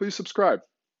mistakes, please subscribe.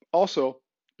 Also,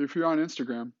 if you're on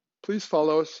Instagram, please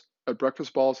follow us at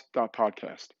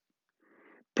breakfastballs.podcast.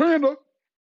 Panda!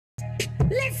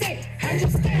 Listen, 100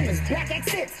 scammers, black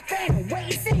exits, family, wait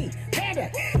and see. Panda,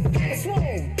 got a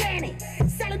swole, Danny,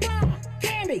 Sally Bar,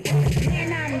 Candy.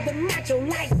 Man, I'm the macho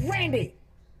like Randy.